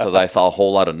because I saw a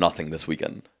whole lot of nothing this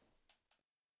weekend.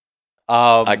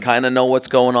 I kind of know what's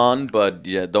going on, but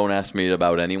yeah, don't ask me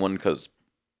about anyone because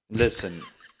Listen,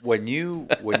 when you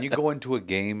go into a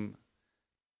game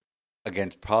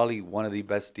against probably one of the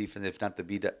best defense, if not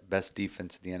the best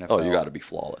defense in the NFL, you got to be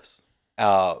flawless.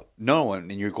 no,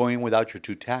 and you're going without your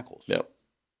two tackles. Yep.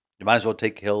 You might as well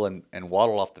take Hill and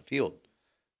Waddle off the field.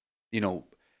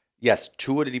 Yes,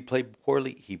 Tua, did he play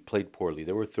poorly? He played poorly.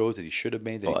 There were throws that he should have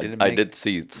made that he didn't make. I did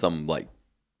see some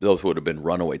those would have been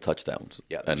runaway touchdowns.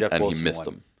 Yeah, and Jeff he Wilson missed won.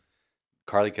 them.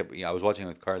 Carly I was watching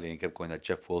with Carly and he kept going that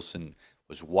Jeff Wilson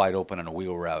was wide open on a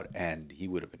wheel route and he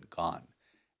would have been gone.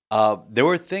 There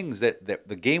were things that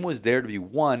the game was there to be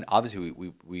won. Obviously,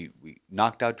 we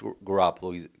knocked out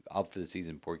Garoppolo. He's out for the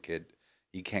season. Poor kid.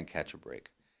 He can't catch a break.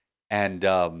 And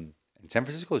San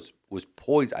Francisco was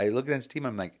poised. I look at this team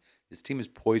and I'm like, this team is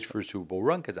poised for a Super Bowl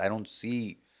run because I don't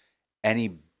see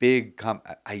any big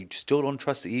I still don't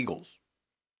trust the Eagles.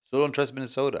 Still don't trust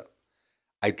Minnesota.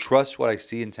 I trust what I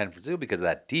see in San Francisco because of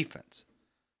that defense.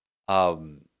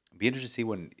 Be interested to see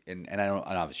when and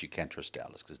obviously you can't trust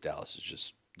Dallas because Dallas is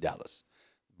just Dallas.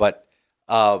 But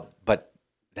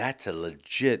that's a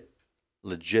legit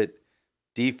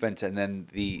defense, and then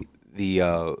the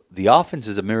offense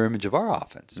is a mirror image of our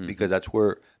offense because that's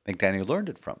where McDaniel learned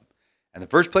it from. And the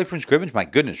first play from scrimmage, my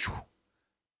goodness,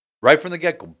 right from the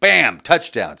get-go, bam,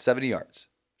 touchdown, 70 yards,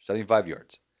 75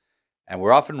 yards. And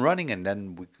we're off and running, and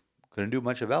then we couldn't do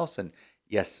much of else. And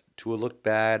yes, Tua looked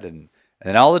bad, and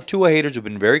then all the Tua haters have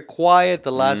been very quiet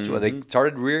the last two. They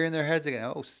started rearing their heads again.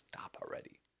 Oh, stop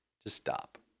already. Just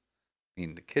stop. I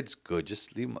mean, the kid's good.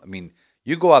 Just leave him. I mean,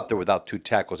 you go out there without two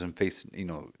tackles and face,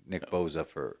 Nick Bosa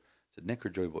for, is it Nick or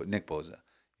Joey Bosa? Nick Bosa,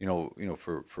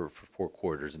 for 4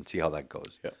 quarters and see how that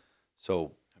goes. Yeah.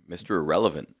 So, Mr.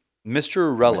 Irrelevant. Mr.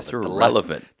 Irrelevant. Mr.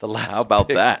 Irrelevant. The last How about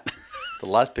pick. that? The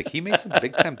last pick, he made some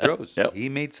big time throws. Yep. He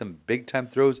made some big time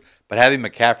throws. But having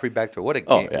McCaffrey back there, what a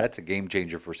game! Yeah. That's a game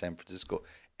changer for San Francisco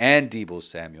and Deebo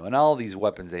Samuel and all these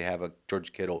weapons they have.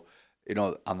 George Kittle,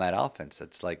 on that offense.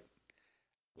 It's like,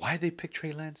 why did they pick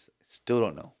Trey Lance? Still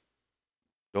don't know.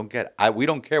 Don't get it. We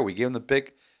don't care. We gave him the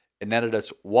pick. It netted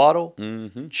us Waddle,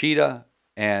 Cheetah,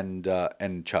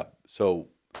 and Chubb. So,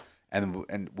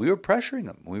 and we were pressuring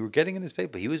him. We were getting in his face,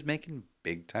 but he was making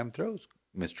big time throws.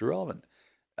 Mr. Irrelevant.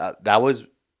 That was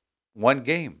one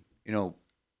game.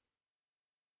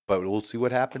 But we'll see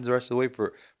what happens the rest of the way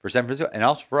for San Francisco. And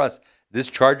also for us, this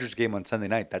Chargers game on Sunday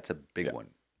night, that's a big one.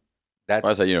 That's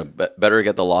I say, better to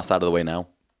get the loss out of the way now.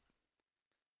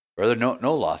 rather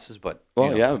no losses, but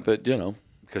Well, yeah, but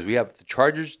because we have the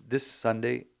Chargers this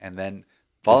Sunday and then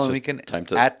following just weekend time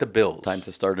it's to- at the Bills. time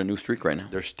to start a new streak right now.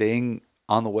 They're staying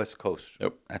on the West Coast.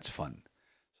 Yep. That's fun.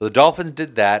 So the Dolphins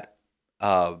did that.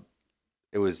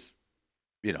 It was,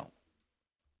 it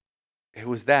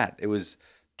was that. It was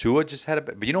Tua just had a.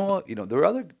 But you know what? There were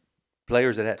other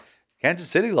players that had. Kansas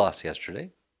City lost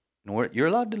yesterday. You're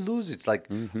allowed to lose. It's like,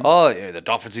 the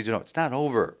Dolphins season. It's not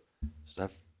over. There's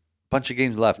a bunch of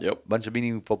games left. Yep. Bunch of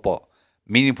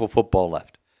meaningful football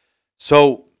left.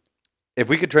 So, if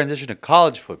we could transition to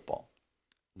college football,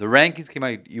 the rankings came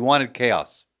out. You wanted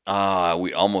chaos.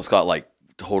 We almost got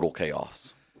total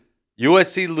chaos.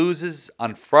 USC loses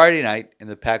on Friday night in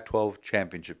the Pac-12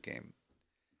 championship game.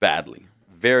 Badly.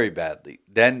 Very badly.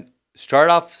 Then start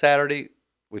off Saturday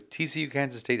with TCU,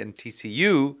 Kansas State, and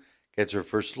TCU gets their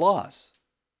first loss.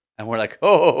 And we're like,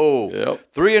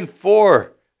 Yep. 3 and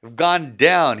 4 have gone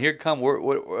down. Here come,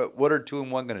 what are 2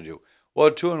 and 1 going to do?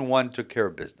 Well, 2 and 1 took care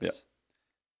of business.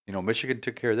 Michigan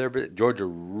took care of their business. Georgia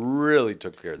really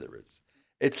took care of their business.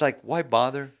 It's like, why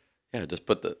bother? Yeah, just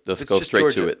go It's straight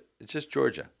Georgia. to it. It's just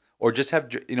Georgia. Or just have,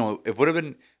 if it would have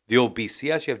been the old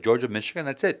BCS, you have Georgia, Michigan,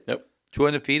 that's it. Yep. 2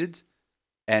 undefeateds,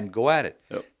 and go at it.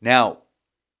 Yep. Now,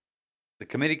 the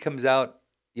committee comes out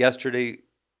yesterday,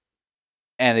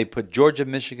 and they put Georgia,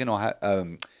 Michigan,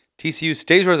 Ohio, TCU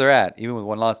stays where they're at, even with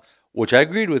one loss, which I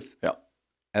agreed with. Yeah.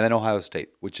 And then Ohio State,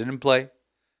 which didn't play.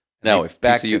 Now, They if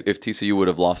backed TCU would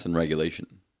have lost in regulation,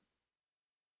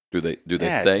 do they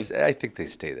stay? I think they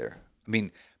stay there.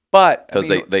 But Because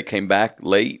they came back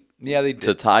late yeah, they did.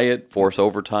 to tie it, force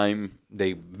overtime.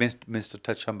 They missed a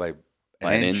touchdown by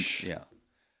By an an inch. inch.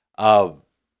 Yeah.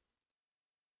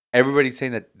 Everybody's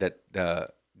saying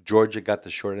that Georgia got the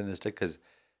short end of the stick because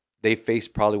they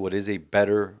faced probably what is a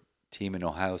better team in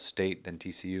Ohio State than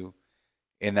TCU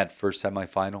in that first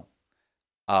semifinal.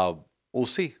 We'll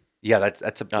see. Yeah, that's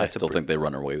I still think they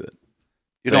run away with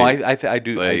it. I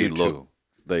do too.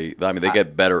 They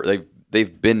get better.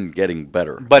 They've been getting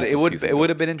better. But as it the would season have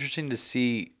goes. been interesting to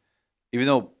see, even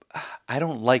though I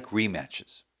don't like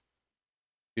rematches.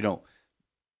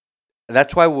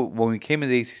 That's why when we came to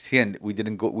the ACC and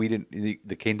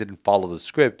the Cane didn't follow the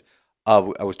script. I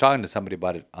was talking to somebody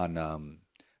about it on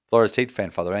Florida State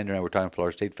fan. Father Andrew and I were talking to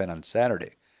Florida State fan on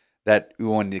Saturday. That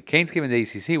when the Canes came in the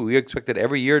ACC, we expected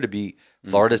every year to be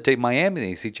Florida State, Miami,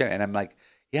 the ACC. And I'm like,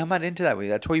 yeah, I'm not into that.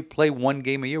 That's why you play one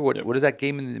game a year. What is that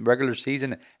game in the regular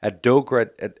season at Doak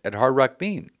or at Hard Rock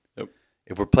Bean? Yep.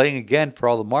 If we're playing again for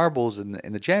all the marbles in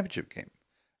the championship game,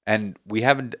 and we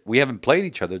haven't played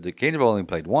each other. The Canes have only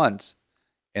played once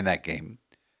in that game.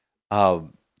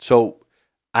 So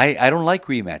I don't like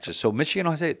rematches. So Michigan,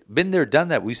 I say, been there, done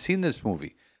that. We've seen this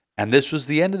movie, and this was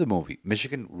the end of the movie.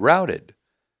 Michigan routed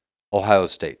Ohio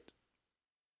State.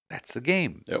 That's the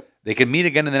game. Yep. They can meet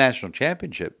again in the national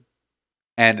championship,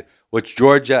 and which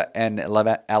Georgia and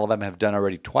Alabama have done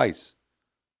already twice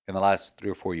in the last 3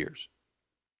 or 4 years.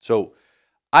 So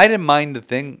I didn't mind the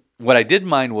thing. What I did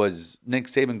mind was Nick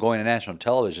Saban going to national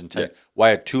television to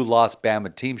why a 2-loss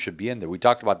Bama team should be in there. We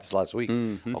talked about this last week.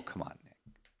 Mhm. Oh, come on,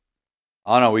 Nick.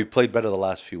 Oh, no, we played better the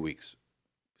last few weeks.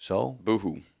 So?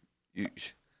 Boo-hoo. You,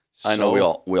 I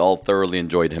know we all thoroughly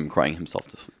enjoyed him crying himself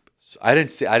to sleep. I didn't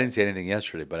see anything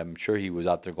yesterday, but I'm sure he was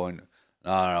out there going,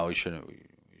 no, we shouldn't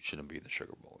be in the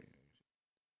Sugar Bowl.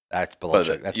 That's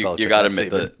Belichick. But you got to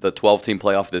admit the 12-team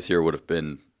playoff this year would have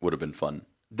been fun.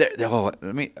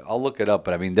 I'll look it up,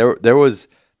 but there was,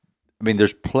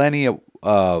 there's plenty of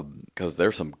Because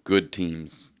there's some good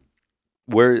teams.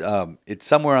 where it's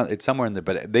somewhere in there,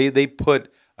 but they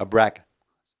put a bracket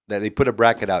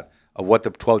out of what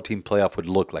the 12-team playoff would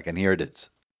look like, and here it is.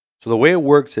 So the way it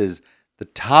works is the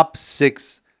top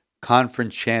 6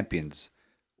 conference champions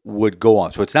would go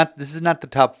on. So this is not the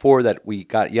top 4 that we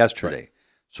got yesterday. Right.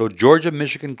 So Georgia,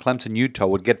 Michigan, Clemson, Utah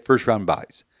would get first round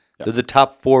byes. Yep. They're the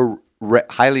top 4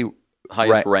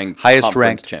 highest ranked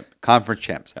conference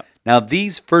champs. Yep. Now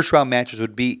these first round matches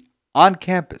would be on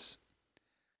campus.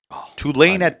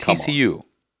 Tulane at TCU.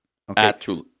 Okay.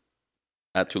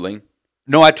 At Tulane?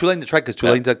 No, at Tulane, that's right, because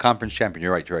Tulane's a conference champion.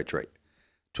 You're right.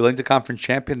 Tulane's a conference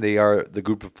champion. They are the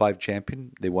group of 5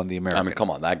 champion. They won the American. Come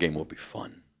on, that game will be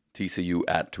fun. TCU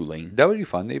at Tulane. That would be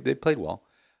fun. They played well.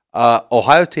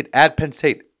 Ohio State at Penn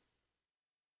State.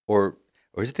 Or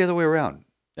is it the other way around?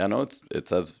 Yeah, no, it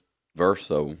says verse,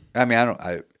 so.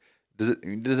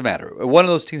 It doesn't matter. One of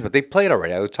those teams, but they played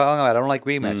already. I was telling them I don't like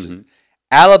rematches. Mm-hmm.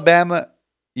 Alabama,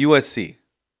 USC.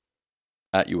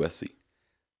 at USC.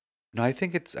 No, I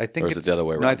think it's Or is it the other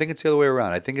way No, I around? think it's the other way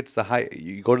around. I think it's the high.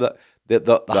 You go to the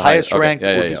The highest highest, okay. ranked. Yeah,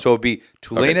 would yeah, be- yeah. So it'd be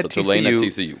Tulane Okay, at so TCU, Tulane at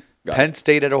TCU. Got Penn it.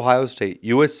 State at Ohio State,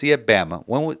 USC at Bama.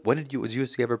 Was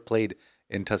USC ever played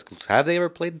in Tuscaloosa? Have they ever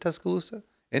played in Tuscaloosa?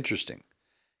 Interesting.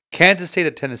 Kansas State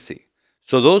at Tennessee.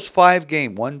 So those 5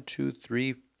 games, 1, 2,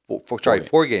 3, 4, sorry, games.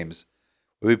 4 games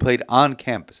will be played on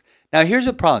campus. Now here's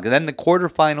the problem. 'Cause then the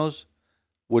quarterfinals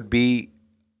would be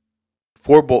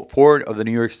 4 of the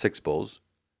New Year's Six bowls,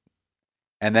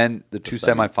 and then the 2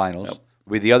 semis. semifinals Yep.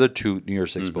 with the other 2 New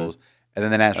Year's Six bowls, and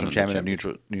then the national And then the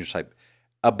champion of New Year's type.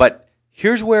 But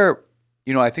here's where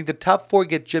I think the top 4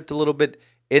 get gypped a little bit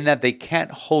in that they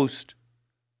can't host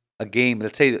a game.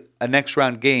 Let's say a next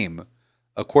round game,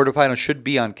 a quarterfinal should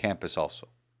be on campus also,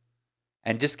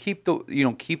 and just keep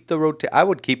the I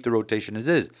would keep the rotation as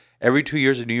is. Every 2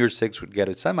 years, a New Year's Six would get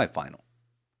a semifinal,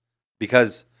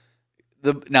 because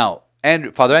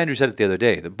and Father Andrew said it the other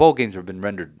day. The bowl games have been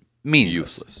rendered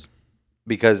meaningless Useless.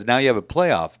 because now you have a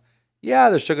playoff.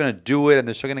 Yeah, they're still going to do it, and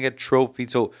they're still going to get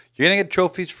trophies. So you're going to get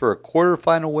trophies for a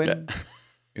quarterfinal win. Yeah.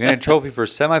 You're going to get a trophy for a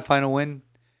semifinal win,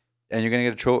 and you're going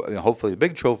to get a trophy, hopefully a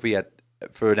big trophy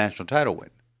for a national title win.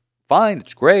 Fine,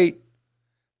 it's great,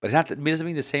 but it doesn't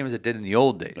mean the same as it did in the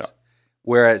old days. Yeah.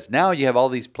 Whereas now you have all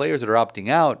these players that are opting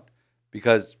out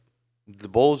because the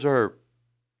bowls are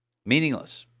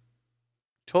meaningless,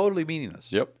 totally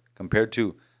meaningless. Yep. Compared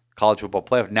to college football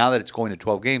playoff. Now that it's going to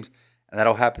 12 games, and that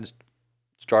all happens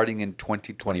starting in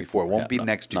 2024. It won't be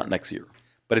next year. Not next year.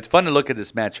 But it's fun to look at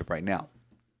this matchup right now.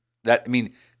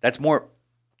 That's more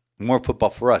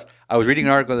football for us. I was reading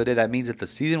an article the other day that means that the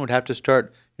season would have to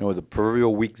start, with the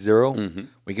proverbial week 0,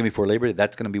 weekend before Labor Day.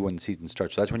 That's going to be when the season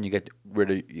starts. So that's when you get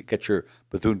your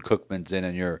Bethune-Cookmans in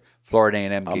and your Florida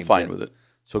A&M games. I'm fine in. with it.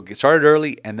 So get started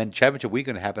early, and then championship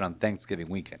weekend would happen on Thanksgiving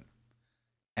weekend.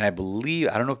 And I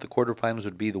don't know if the quarterfinals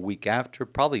would be the week after.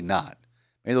 Probably not.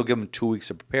 Maybe they'll give them 2 weeks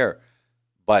to prepare.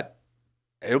 But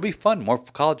it'll be fun. More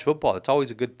for college football. That's always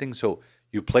a good thing. So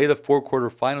you play the 4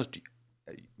 quarterfinals.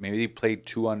 Maybe you play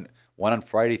 1 on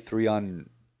Friday, 3 on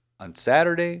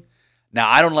Saturday. Now,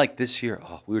 I don't like this year.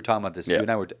 Oh, we were talking about this. Yeah. You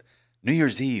and I were New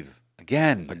Year's Eve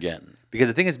again. Because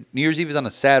the thing is, New Year's Eve is on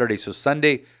a Saturday. So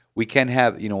Sunday, we can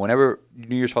have, whenever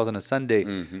New Year's falls on a Sunday,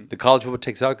 the college football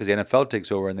takes out because the NFL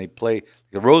takes over and they play.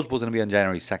 The Rose Bowl's going to be on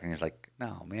January 2nd. It's like,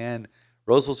 no, man.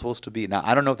 Rose Bowl's supposed to be. Now,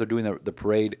 I don't know if they're doing the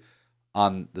parade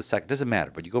on the 2nd. Doesn't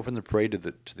matter. But you go from the parade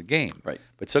to the game. Right.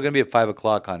 But it's still going to be at 5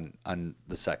 o'clock on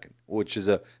the 2nd, which is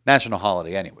a national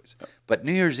holiday anyways. But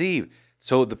New Year's Eve.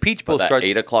 So the Peach Bowl that starts.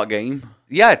 8 o'clock game.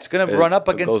 Yeah, it's going to run up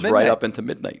against goes midnight. right up into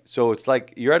midnight. So it's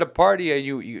like you're at a party and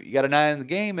you got an eye on the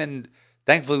game, and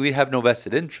thankfully we have no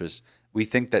vested interest. We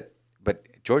think that, but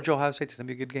Georgia Ohio State's going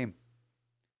to be a good game.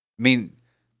 I mean,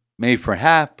 maybe for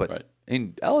half, but Right.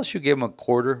 LSU gave them a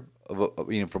quarter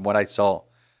from what I saw.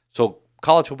 So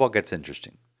college football gets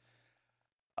interesting.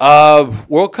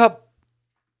 World Cup,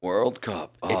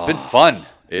 it's been fun.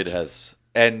 It has.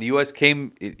 And the U.S.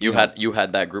 came. You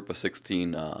had that group of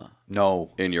 16.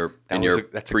 No In your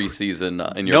that's a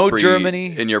preseason,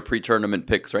 Germany. in your pre-tournament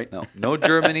picks, right? No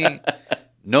Germany,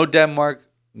 no Denmark,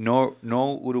 no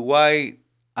Uruguay.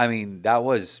 I mean, that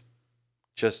was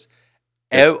just.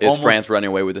 Is France running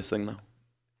away with this thing though?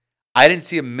 I didn't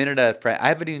see a minute of France. I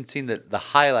haven't even seen the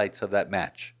highlights of that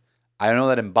match. I know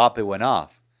that Mbappe went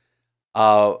off.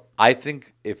 I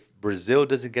think if Brazil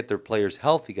doesn't get their players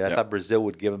healthy, 'cause I thought Brazil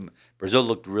would give them. Brazil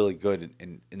looked really good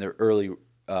in their early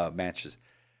matches.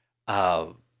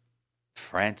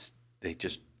 France, they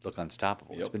just look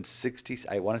unstoppable. Yep. It's been 60.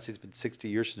 I want to say it's been 60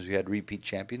 years since we had repeat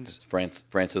champions.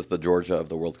 France is the Georgia of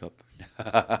the World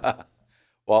Cup.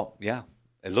 Well, yeah,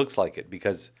 it looks like it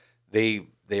because they're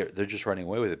just running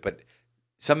away with it. But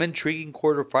some intriguing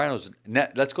quarterfinals.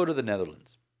 Let's go to the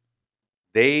Netherlands.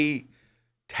 They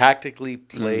tactically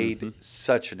played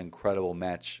such an incredible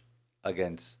match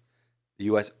against the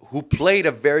U.S., who played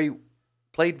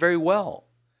very well.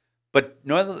 But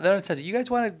Netherlands said, "You guys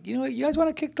want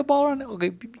to kick the ball around?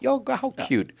 Okay, how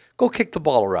cute! Go kick the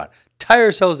ball around. Tire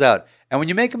yourselves out. And when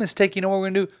you make a mistake, you know what we're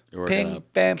gonna do? We're Ping, gonna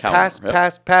bam,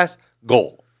 counter. pass,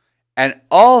 goal. And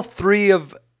all 3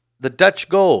 of the Dutch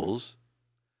goals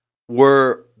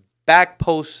were back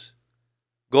post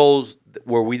goals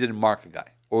where we didn't mark a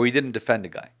guy or we didn't defend a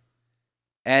guy.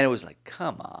 And it was like,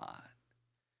 come on.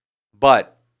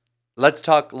 But let's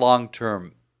talk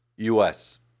long-term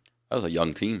U.S. That was a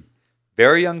young team.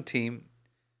 Very young team.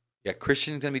 Yeah,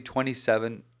 Christian's going to be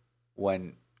 27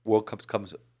 when World Cup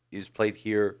is played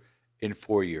here in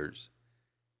 4 years.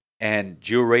 And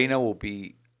Gio Reyna will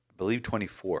be, I believe,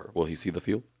 24. Will he see the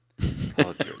field?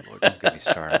 Oh, dear Lord, don't get me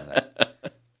started on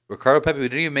that. Ricardo Pepi, who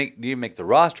didn't even make the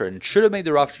roster and should have made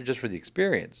the roster just for the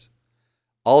experience.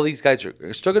 All these guys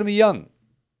are still going to be young.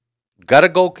 Got a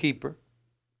goalkeeper.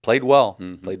 Played well.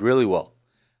 Played really well.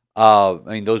 I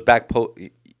mean, those back post,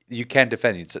 you can't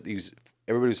defend.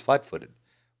 Everybody was flat-footed.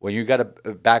 When you got a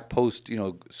back post,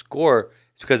 score,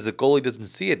 it's because the goalie doesn't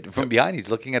see it from behind. He's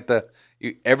looking at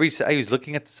he's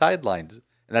looking at the sidelines,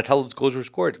 and that's how those goals were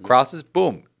scored. Crosses,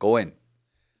 boom, go in.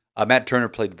 Matt Turner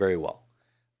played very well.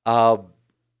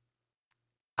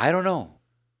 I don't know,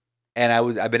 and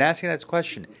I've been asking that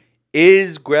question: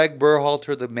 is Greg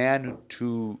Berhalter the man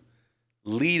to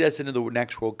lead us into the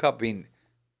next World Cup? I mean,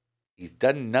 he's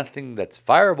done nothing that's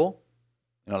fireable.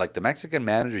 Like the Mexican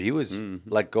manager, he was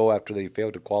let go after they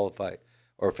failed to qualify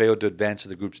or failed to advance to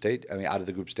the group stage. I mean, out of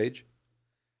the group stage.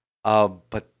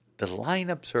 But the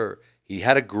lineups he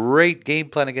had a great game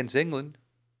plan against England,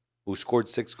 who scored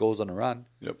 6 goals on a run.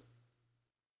 Yep.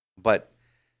 But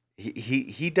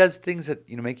he does things that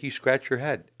make you scratch your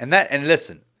head. And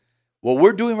listen, what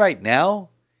we're doing right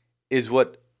now is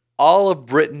what all of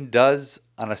Britain does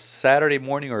on a Saturday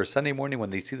morning or a Sunday morning when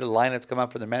they see the lineups come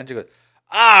out for their manager. Goes,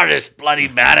 this bloody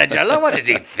manager. What is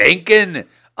he thinking?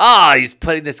 He's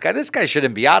putting this guy. This guy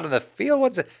shouldn't be out on the field.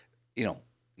 What's it? You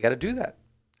got to do that.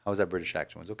 How was that British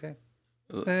accent? Was okay?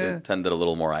 It tended a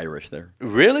little more Irish there.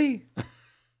 Really?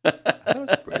 I thought it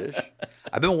was British.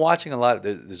 I've been watching a lot.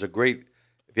 There's a great,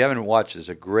 if you haven't watched, there's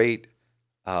a great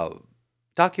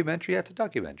documentary. Yeah, it's a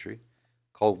documentary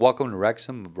called Welcome to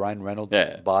Wrexham. Ryan Reynolds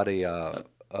bought a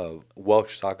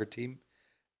Welsh soccer team.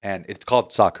 And it's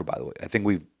called soccer, by the way. I think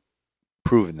we've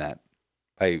proven that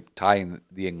by tying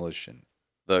the English and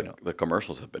the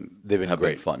commercials have been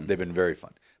great. Fun. They've been very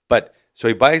fun. But so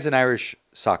he buys an Irish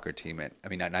soccer team.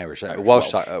 Not an Irish,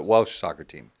 Welsh soccer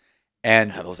team.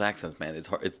 And those accents, man, it's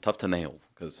hard. It's tough to nail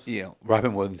because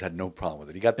Robin Williams had no problem with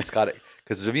it. He got the Scottish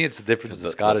because to me it's the difference of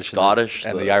the Scottish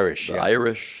and the Irish. The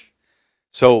Irish.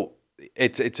 So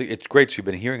it's great. So you've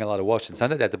been hearing a lot of Welsh, and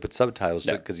sometimes they have to put subtitles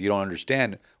to it because you don't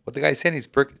understand what the guy's saying. He's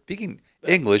speaking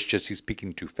English, just he's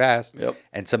speaking too fast,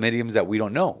 and some idioms that we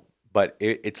don't know. But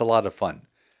it's a lot of fun.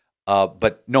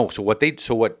 But no, so what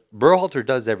Berhalter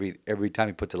does every time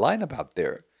he puts a lineup out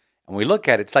there, and we look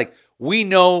at it, it's like we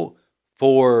know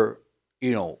for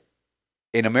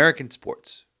in American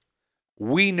sports,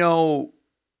 we know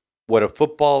what a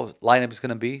football lineup is going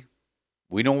to be.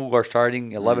 We know who our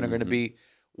starting 11 are going to be.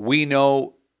 We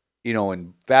know,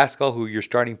 in basketball, who your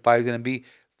starting 5 is going to be.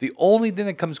 The only thing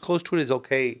that comes close to it is,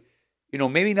 okay,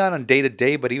 maybe not on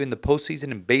day-to-day, but even the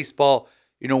postseason in baseball,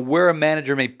 where a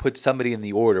manager may put somebody in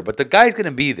the order. But the guy's going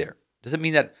to be there. Doesn't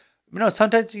mean that,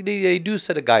 sometimes they do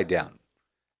set a guy down.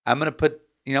 I'm going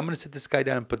to sit this guy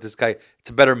down and put this guy.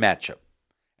 It's a better matchup.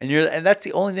 And that's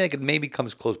the only thing that maybe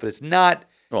comes close, but it's not.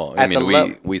 Well, I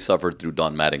mean, we suffered through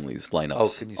Don Mattingly's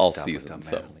lineups all season.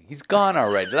 So he's gone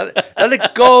already. Let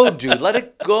it go, dude. Let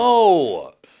it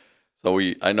go. So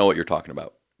I know what you're talking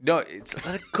about. No,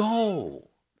 let it go.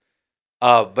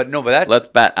 But that's let's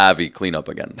bat Avi cleanup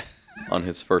again on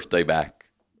his first day back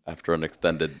after an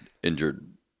extended injured.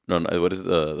 No, what is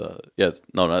the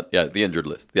injured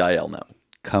list, the IL now.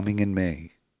 Coming in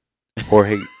May,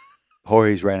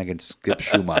 Jorge's ran against Skip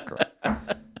Schumacher.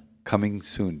 Coming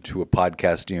soon to a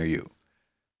podcast near you.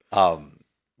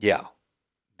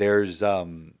 There's so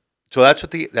that's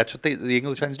what the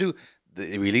English fans do.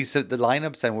 They release the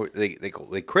lineups and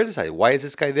they criticize. Why is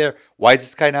this guy there? Why is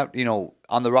this guy not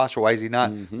on the roster? Why is he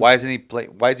not? Why isn't he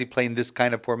Why is he playing this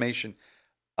kind of formation?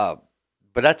 But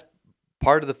that's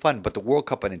part of the fun. But the World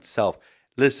Cup in itself.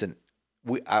 Listen,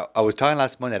 I was talking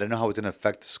last Monday. I don't know how it's going to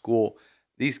affect the school.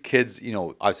 These kids,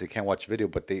 obviously can't watch video,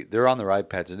 but they're on their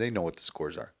iPads and they know what the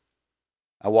scores are.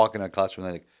 I walk in a classroom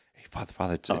and they're like, "Hey,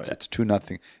 Father, it's 2-0. It's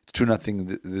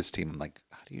 2-0 this team." I'm like,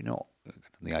 "How do you know?" On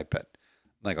the iPad.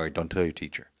 I'm like, "All right, don't tell your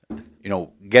teacher."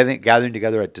 Gathering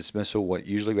together at dismissal. What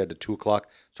usually we had to 2:00,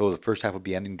 so the first half would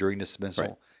be ending during dismissal,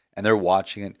 right. And they're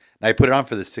watching it. And I put it on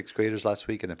for the 6th graders last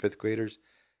week and the 5th graders.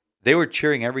 They were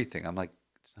cheering everything. I'm like,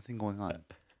 "There's nothing going on."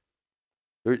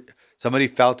 Somebody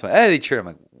fouled to me. Hey, they cheered. I'm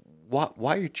like,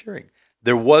 why are you cheering?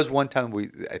 There was one time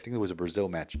I think it was a Brazil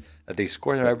match that they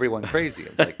scored and everybody went crazy. I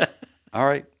was like, all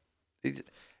right.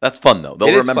 That's fun though.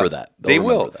 They'll remember that. They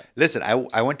will. Listen,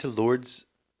 I went to Lourdes,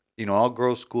 all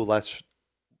girls school last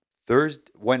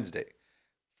Wednesday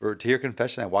to hear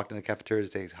confession. I walked in the cafeteria to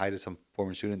say hi to some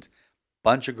former students.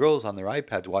 Bunch of girls on their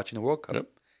iPads watching the World Cup. Yep.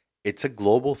 It's a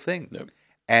global thing. Yep.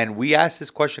 And we asked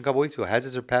this question a couple weeks ago. Has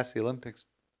it surpassed the Olympics?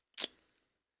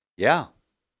 Yeah.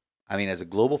 I mean, as a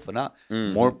global phenomenon,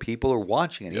 more people are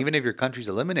watching it. Yep. Even if your country's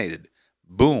eliminated,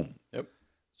 boom. Yep.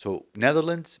 So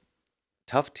Netherlands,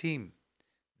 tough team.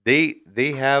 They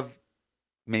have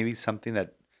maybe something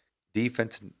that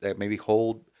defense that maybe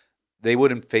hold. They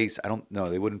wouldn't face. I don't know.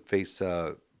 They wouldn't face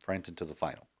France until the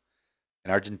final.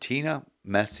 In Argentina,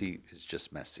 Messi is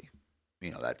just Messi.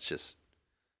 That's just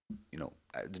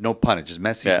no pun. It's just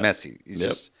Messi's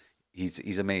Messi.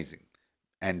 He's amazing.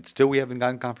 And still, we haven't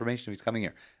gotten confirmation if he's coming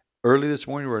here. Early this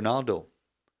morning, Ronaldo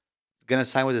is going to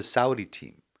sign with a Saudi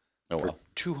team for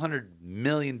 $200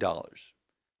 million.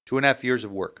 2.5 years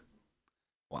of work.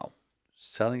 Wow.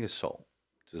 Selling his soul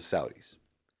to the Saudis.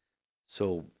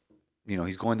 So,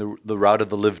 he's going the route of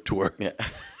the Live Tour. Yeah.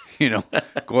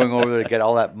 Going over there to get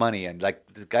all that money. And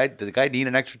did the guy need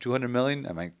an extra $200 million?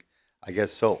 I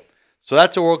guess so. So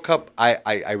that's a World Cup.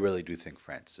 I really do think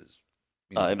France is.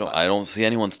 I don't see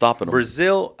anyone stopping them.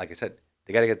 Brazil, like I said,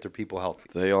 they got to get their people healthy.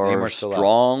 They are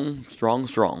strong.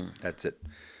 That's it.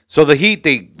 So the Heat,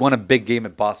 they won a big game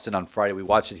at Boston on Friday. We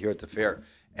watched it here at the fair.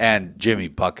 And Jimmy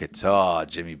Buckets.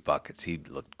 He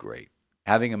looked great.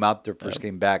 Having him out there first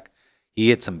game back, he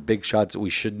hit some big shots. We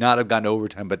should not have gone to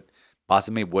overtime, but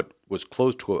Boston made what was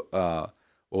close to a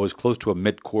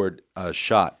mid-court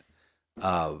shot.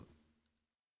 At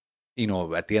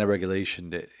the end of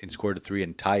regulation, and scored a 3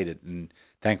 and tied it, and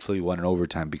thankfully won in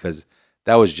overtime because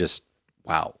that was just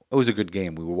wow. It was a good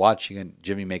game. We were watching it,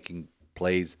 Jimmy making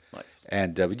plays, Nice.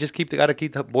 And we just got to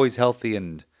keep the boys healthy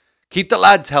and keep the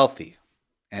lads healthy,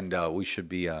 and we should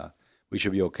be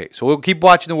okay. So we'll keep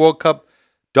watching the World Cup.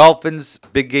 Dolphins,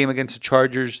 big game against the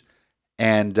Chargers,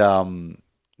 and do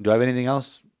I have anything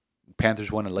else?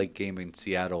 Panthers won a late game in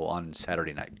Seattle on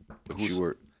Saturday night.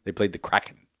 They played the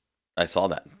Kraken. I saw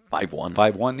that 5-1.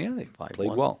 5-1, yeah, they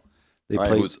played well. They All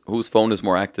right, played whose phone is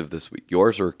more active this week,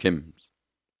 yours or Kim's?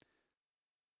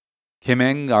 Kim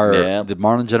Eng, the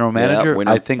Marlins general manager.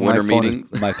 Winter I think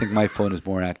my phone is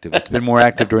more active. It's been more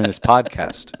active during this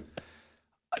podcast.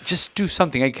 Just do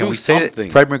something. Hey, can we say that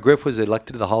Fred McGriff was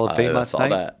elected to the Hall of Fame last night? I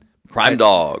saw that. Crime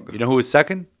Dog. You know who was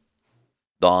second?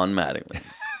 Don Mattingly.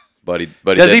 But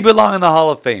Does he belong in the Hall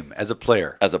of Fame as a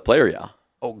player? As a player, yeah.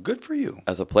 Oh, good for you.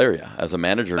 As a player, yeah. As a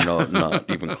manager, no, not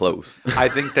even close. I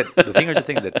think that here's the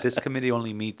thing that this committee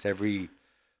only meets every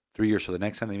 3 years, so the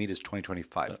next time they meet is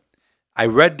 2025. I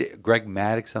read Greg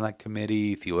Maddux on that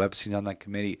committee, Theo Epstein's on that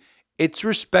committee. It's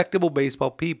respectable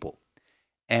baseball people.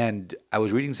 And I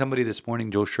was reading somebody this morning,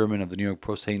 Joe Sherman of the New York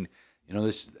Post, saying,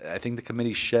 I think the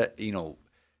committee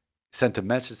sent a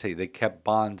message saying they kept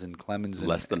Bonds and Clemens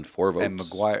less than 4 votes and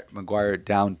McGuire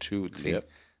down to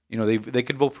they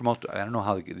could vote for multiple. I don't know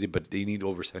how they did, but they need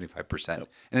over 75%. Yep.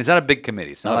 And it's not a big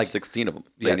committee. It's not like 16 of them.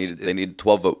 They need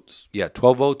 12 votes. Yeah,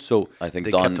 12 votes. So I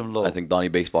think kept them low. I think Donnie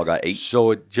Baseball got 8.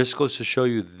 So it just goes to show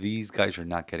you these guys are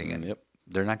not getting in. Yep.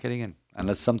 They're not getting in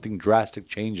unless something drastic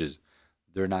changes.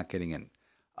 They're not getting in.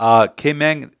 Kim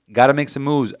Eng got to make some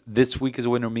moves. This week is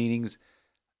winter meetings.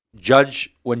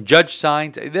 When Judge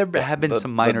signs, there have been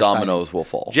some minor the dominoes signings. Will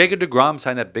fall. Jacob deGrom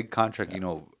signed that big contract.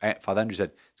 Father Andrew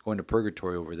said he's going to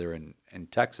purgatory over there in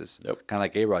Texas. Yep. Kind of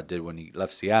like A-Rod did when he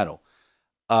left Seattle.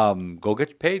 Go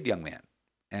get paid, young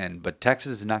man. But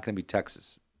Texas is not going to be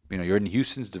Texas. You're in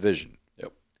Houston's division.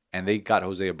 Yep. And they got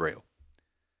Jose Abreu.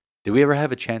 Did we ever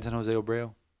have a chance on Jose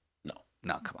Abreu?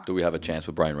 No, come on. Do we have a chance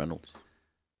with Brian Reynolds?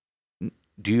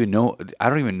 Do you know? I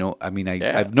don't even know. I mean,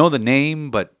 I know the name,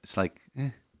 but it's like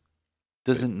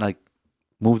doesn't like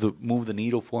move the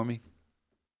needle for me.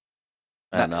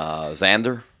 And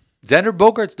Xander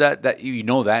Bogaerts, that you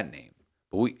know that name,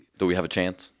 but do we have a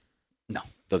chance? No.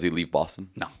 Does he leave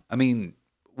Boston? No. I mean,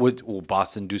 will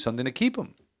Boston do something to keep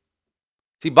him?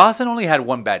 See, Boston only had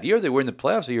one bad year. They were in the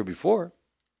playoffs the year before.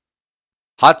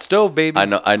 Hot stove, baby.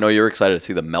 I know you're excited to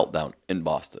see the meltdown in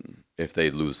Boston if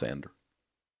they lose Xander.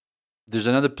 There's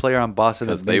another player on Boston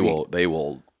because they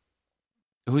will.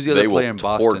 Who's the other player in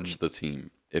Boston? Torch the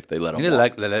team if they let him.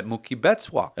 Let Mookie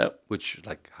Betts walk. Yep. Which,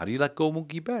 how do you let go of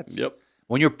Mookie Betts? Yep.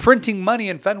 When you're printing money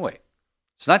in Fenway,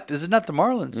 this is not the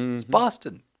Marlins. Mm-hmm. It's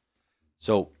Boston.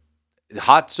 So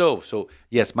hot stove. So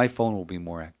yes, my phone will be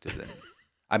more active than.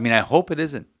 I mean, I hope it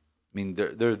isn't. I mean,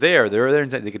 they're there. They're there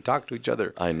inside. They can talk to each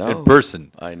other. I know in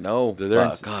person. I know. They're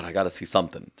there. God, I got to see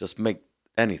something. Just make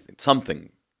anything,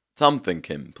 something,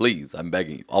 Kim. Please, I'm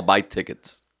begging you. I'll buy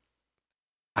tickets.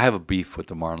 I have a beef with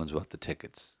the Marlins about the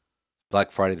tickets.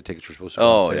 Black Friday, the tickets were supposed to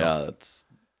go on sale.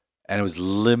 And it was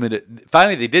limited.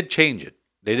 Finally, they did change it.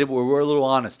 They did. We're a little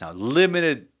honest now.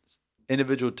 Limited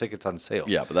individual tickets on sale.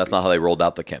 Yeah, but that's not how they rolled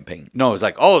out the campaign. No, it was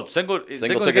like, single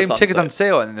tickets on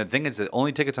sale. And the thing is, the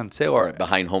only tickets on sale are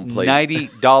behind home plate,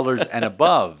 $90 and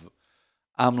above.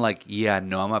 I'm like, I'm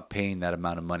not paying that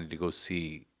amount of money to go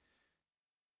see,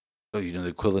 the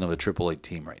equivalent of a AAA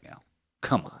team right now.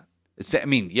 Come on.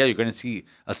 You're going to see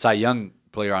a Cy Young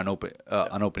player on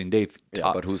opening day.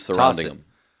 But who's surrounding him?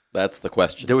 That's the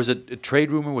question. There was a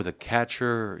trade rumor with a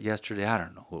catcher yesterday. I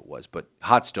don't know who it was, but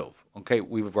hot stove. Okay,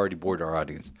 we've already bored our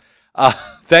audience.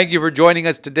 Thank you for joining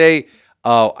us today.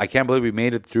 I can't believe we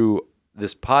made it through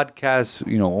this podcast.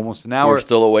 Almost an hour. We're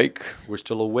still awake. We're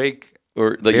still awake.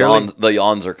 Or Barely. the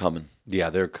yawns are coming. Yeah,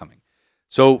 they're coming.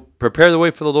 So prepare the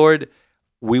way for the Lord.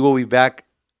 We will be back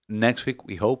next week,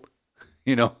 we hope,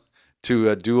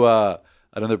 to do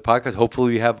another podcast.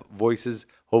 Hopefully we have voices.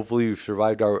 Hopefully we've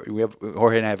survived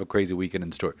Jorge and I have a crazy weekend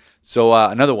in store. So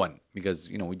another one, because,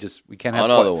 we can't have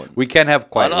Another one. We can't have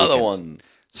quiet Another weekends. one.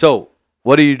 So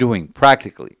what are you doing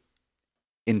practically,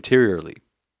 interiorly,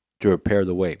 to prepare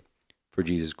the way for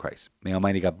Jesus Christ? May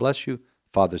Almighty God bless you,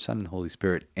 Father, Son, and Holy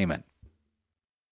Spirit. Amen.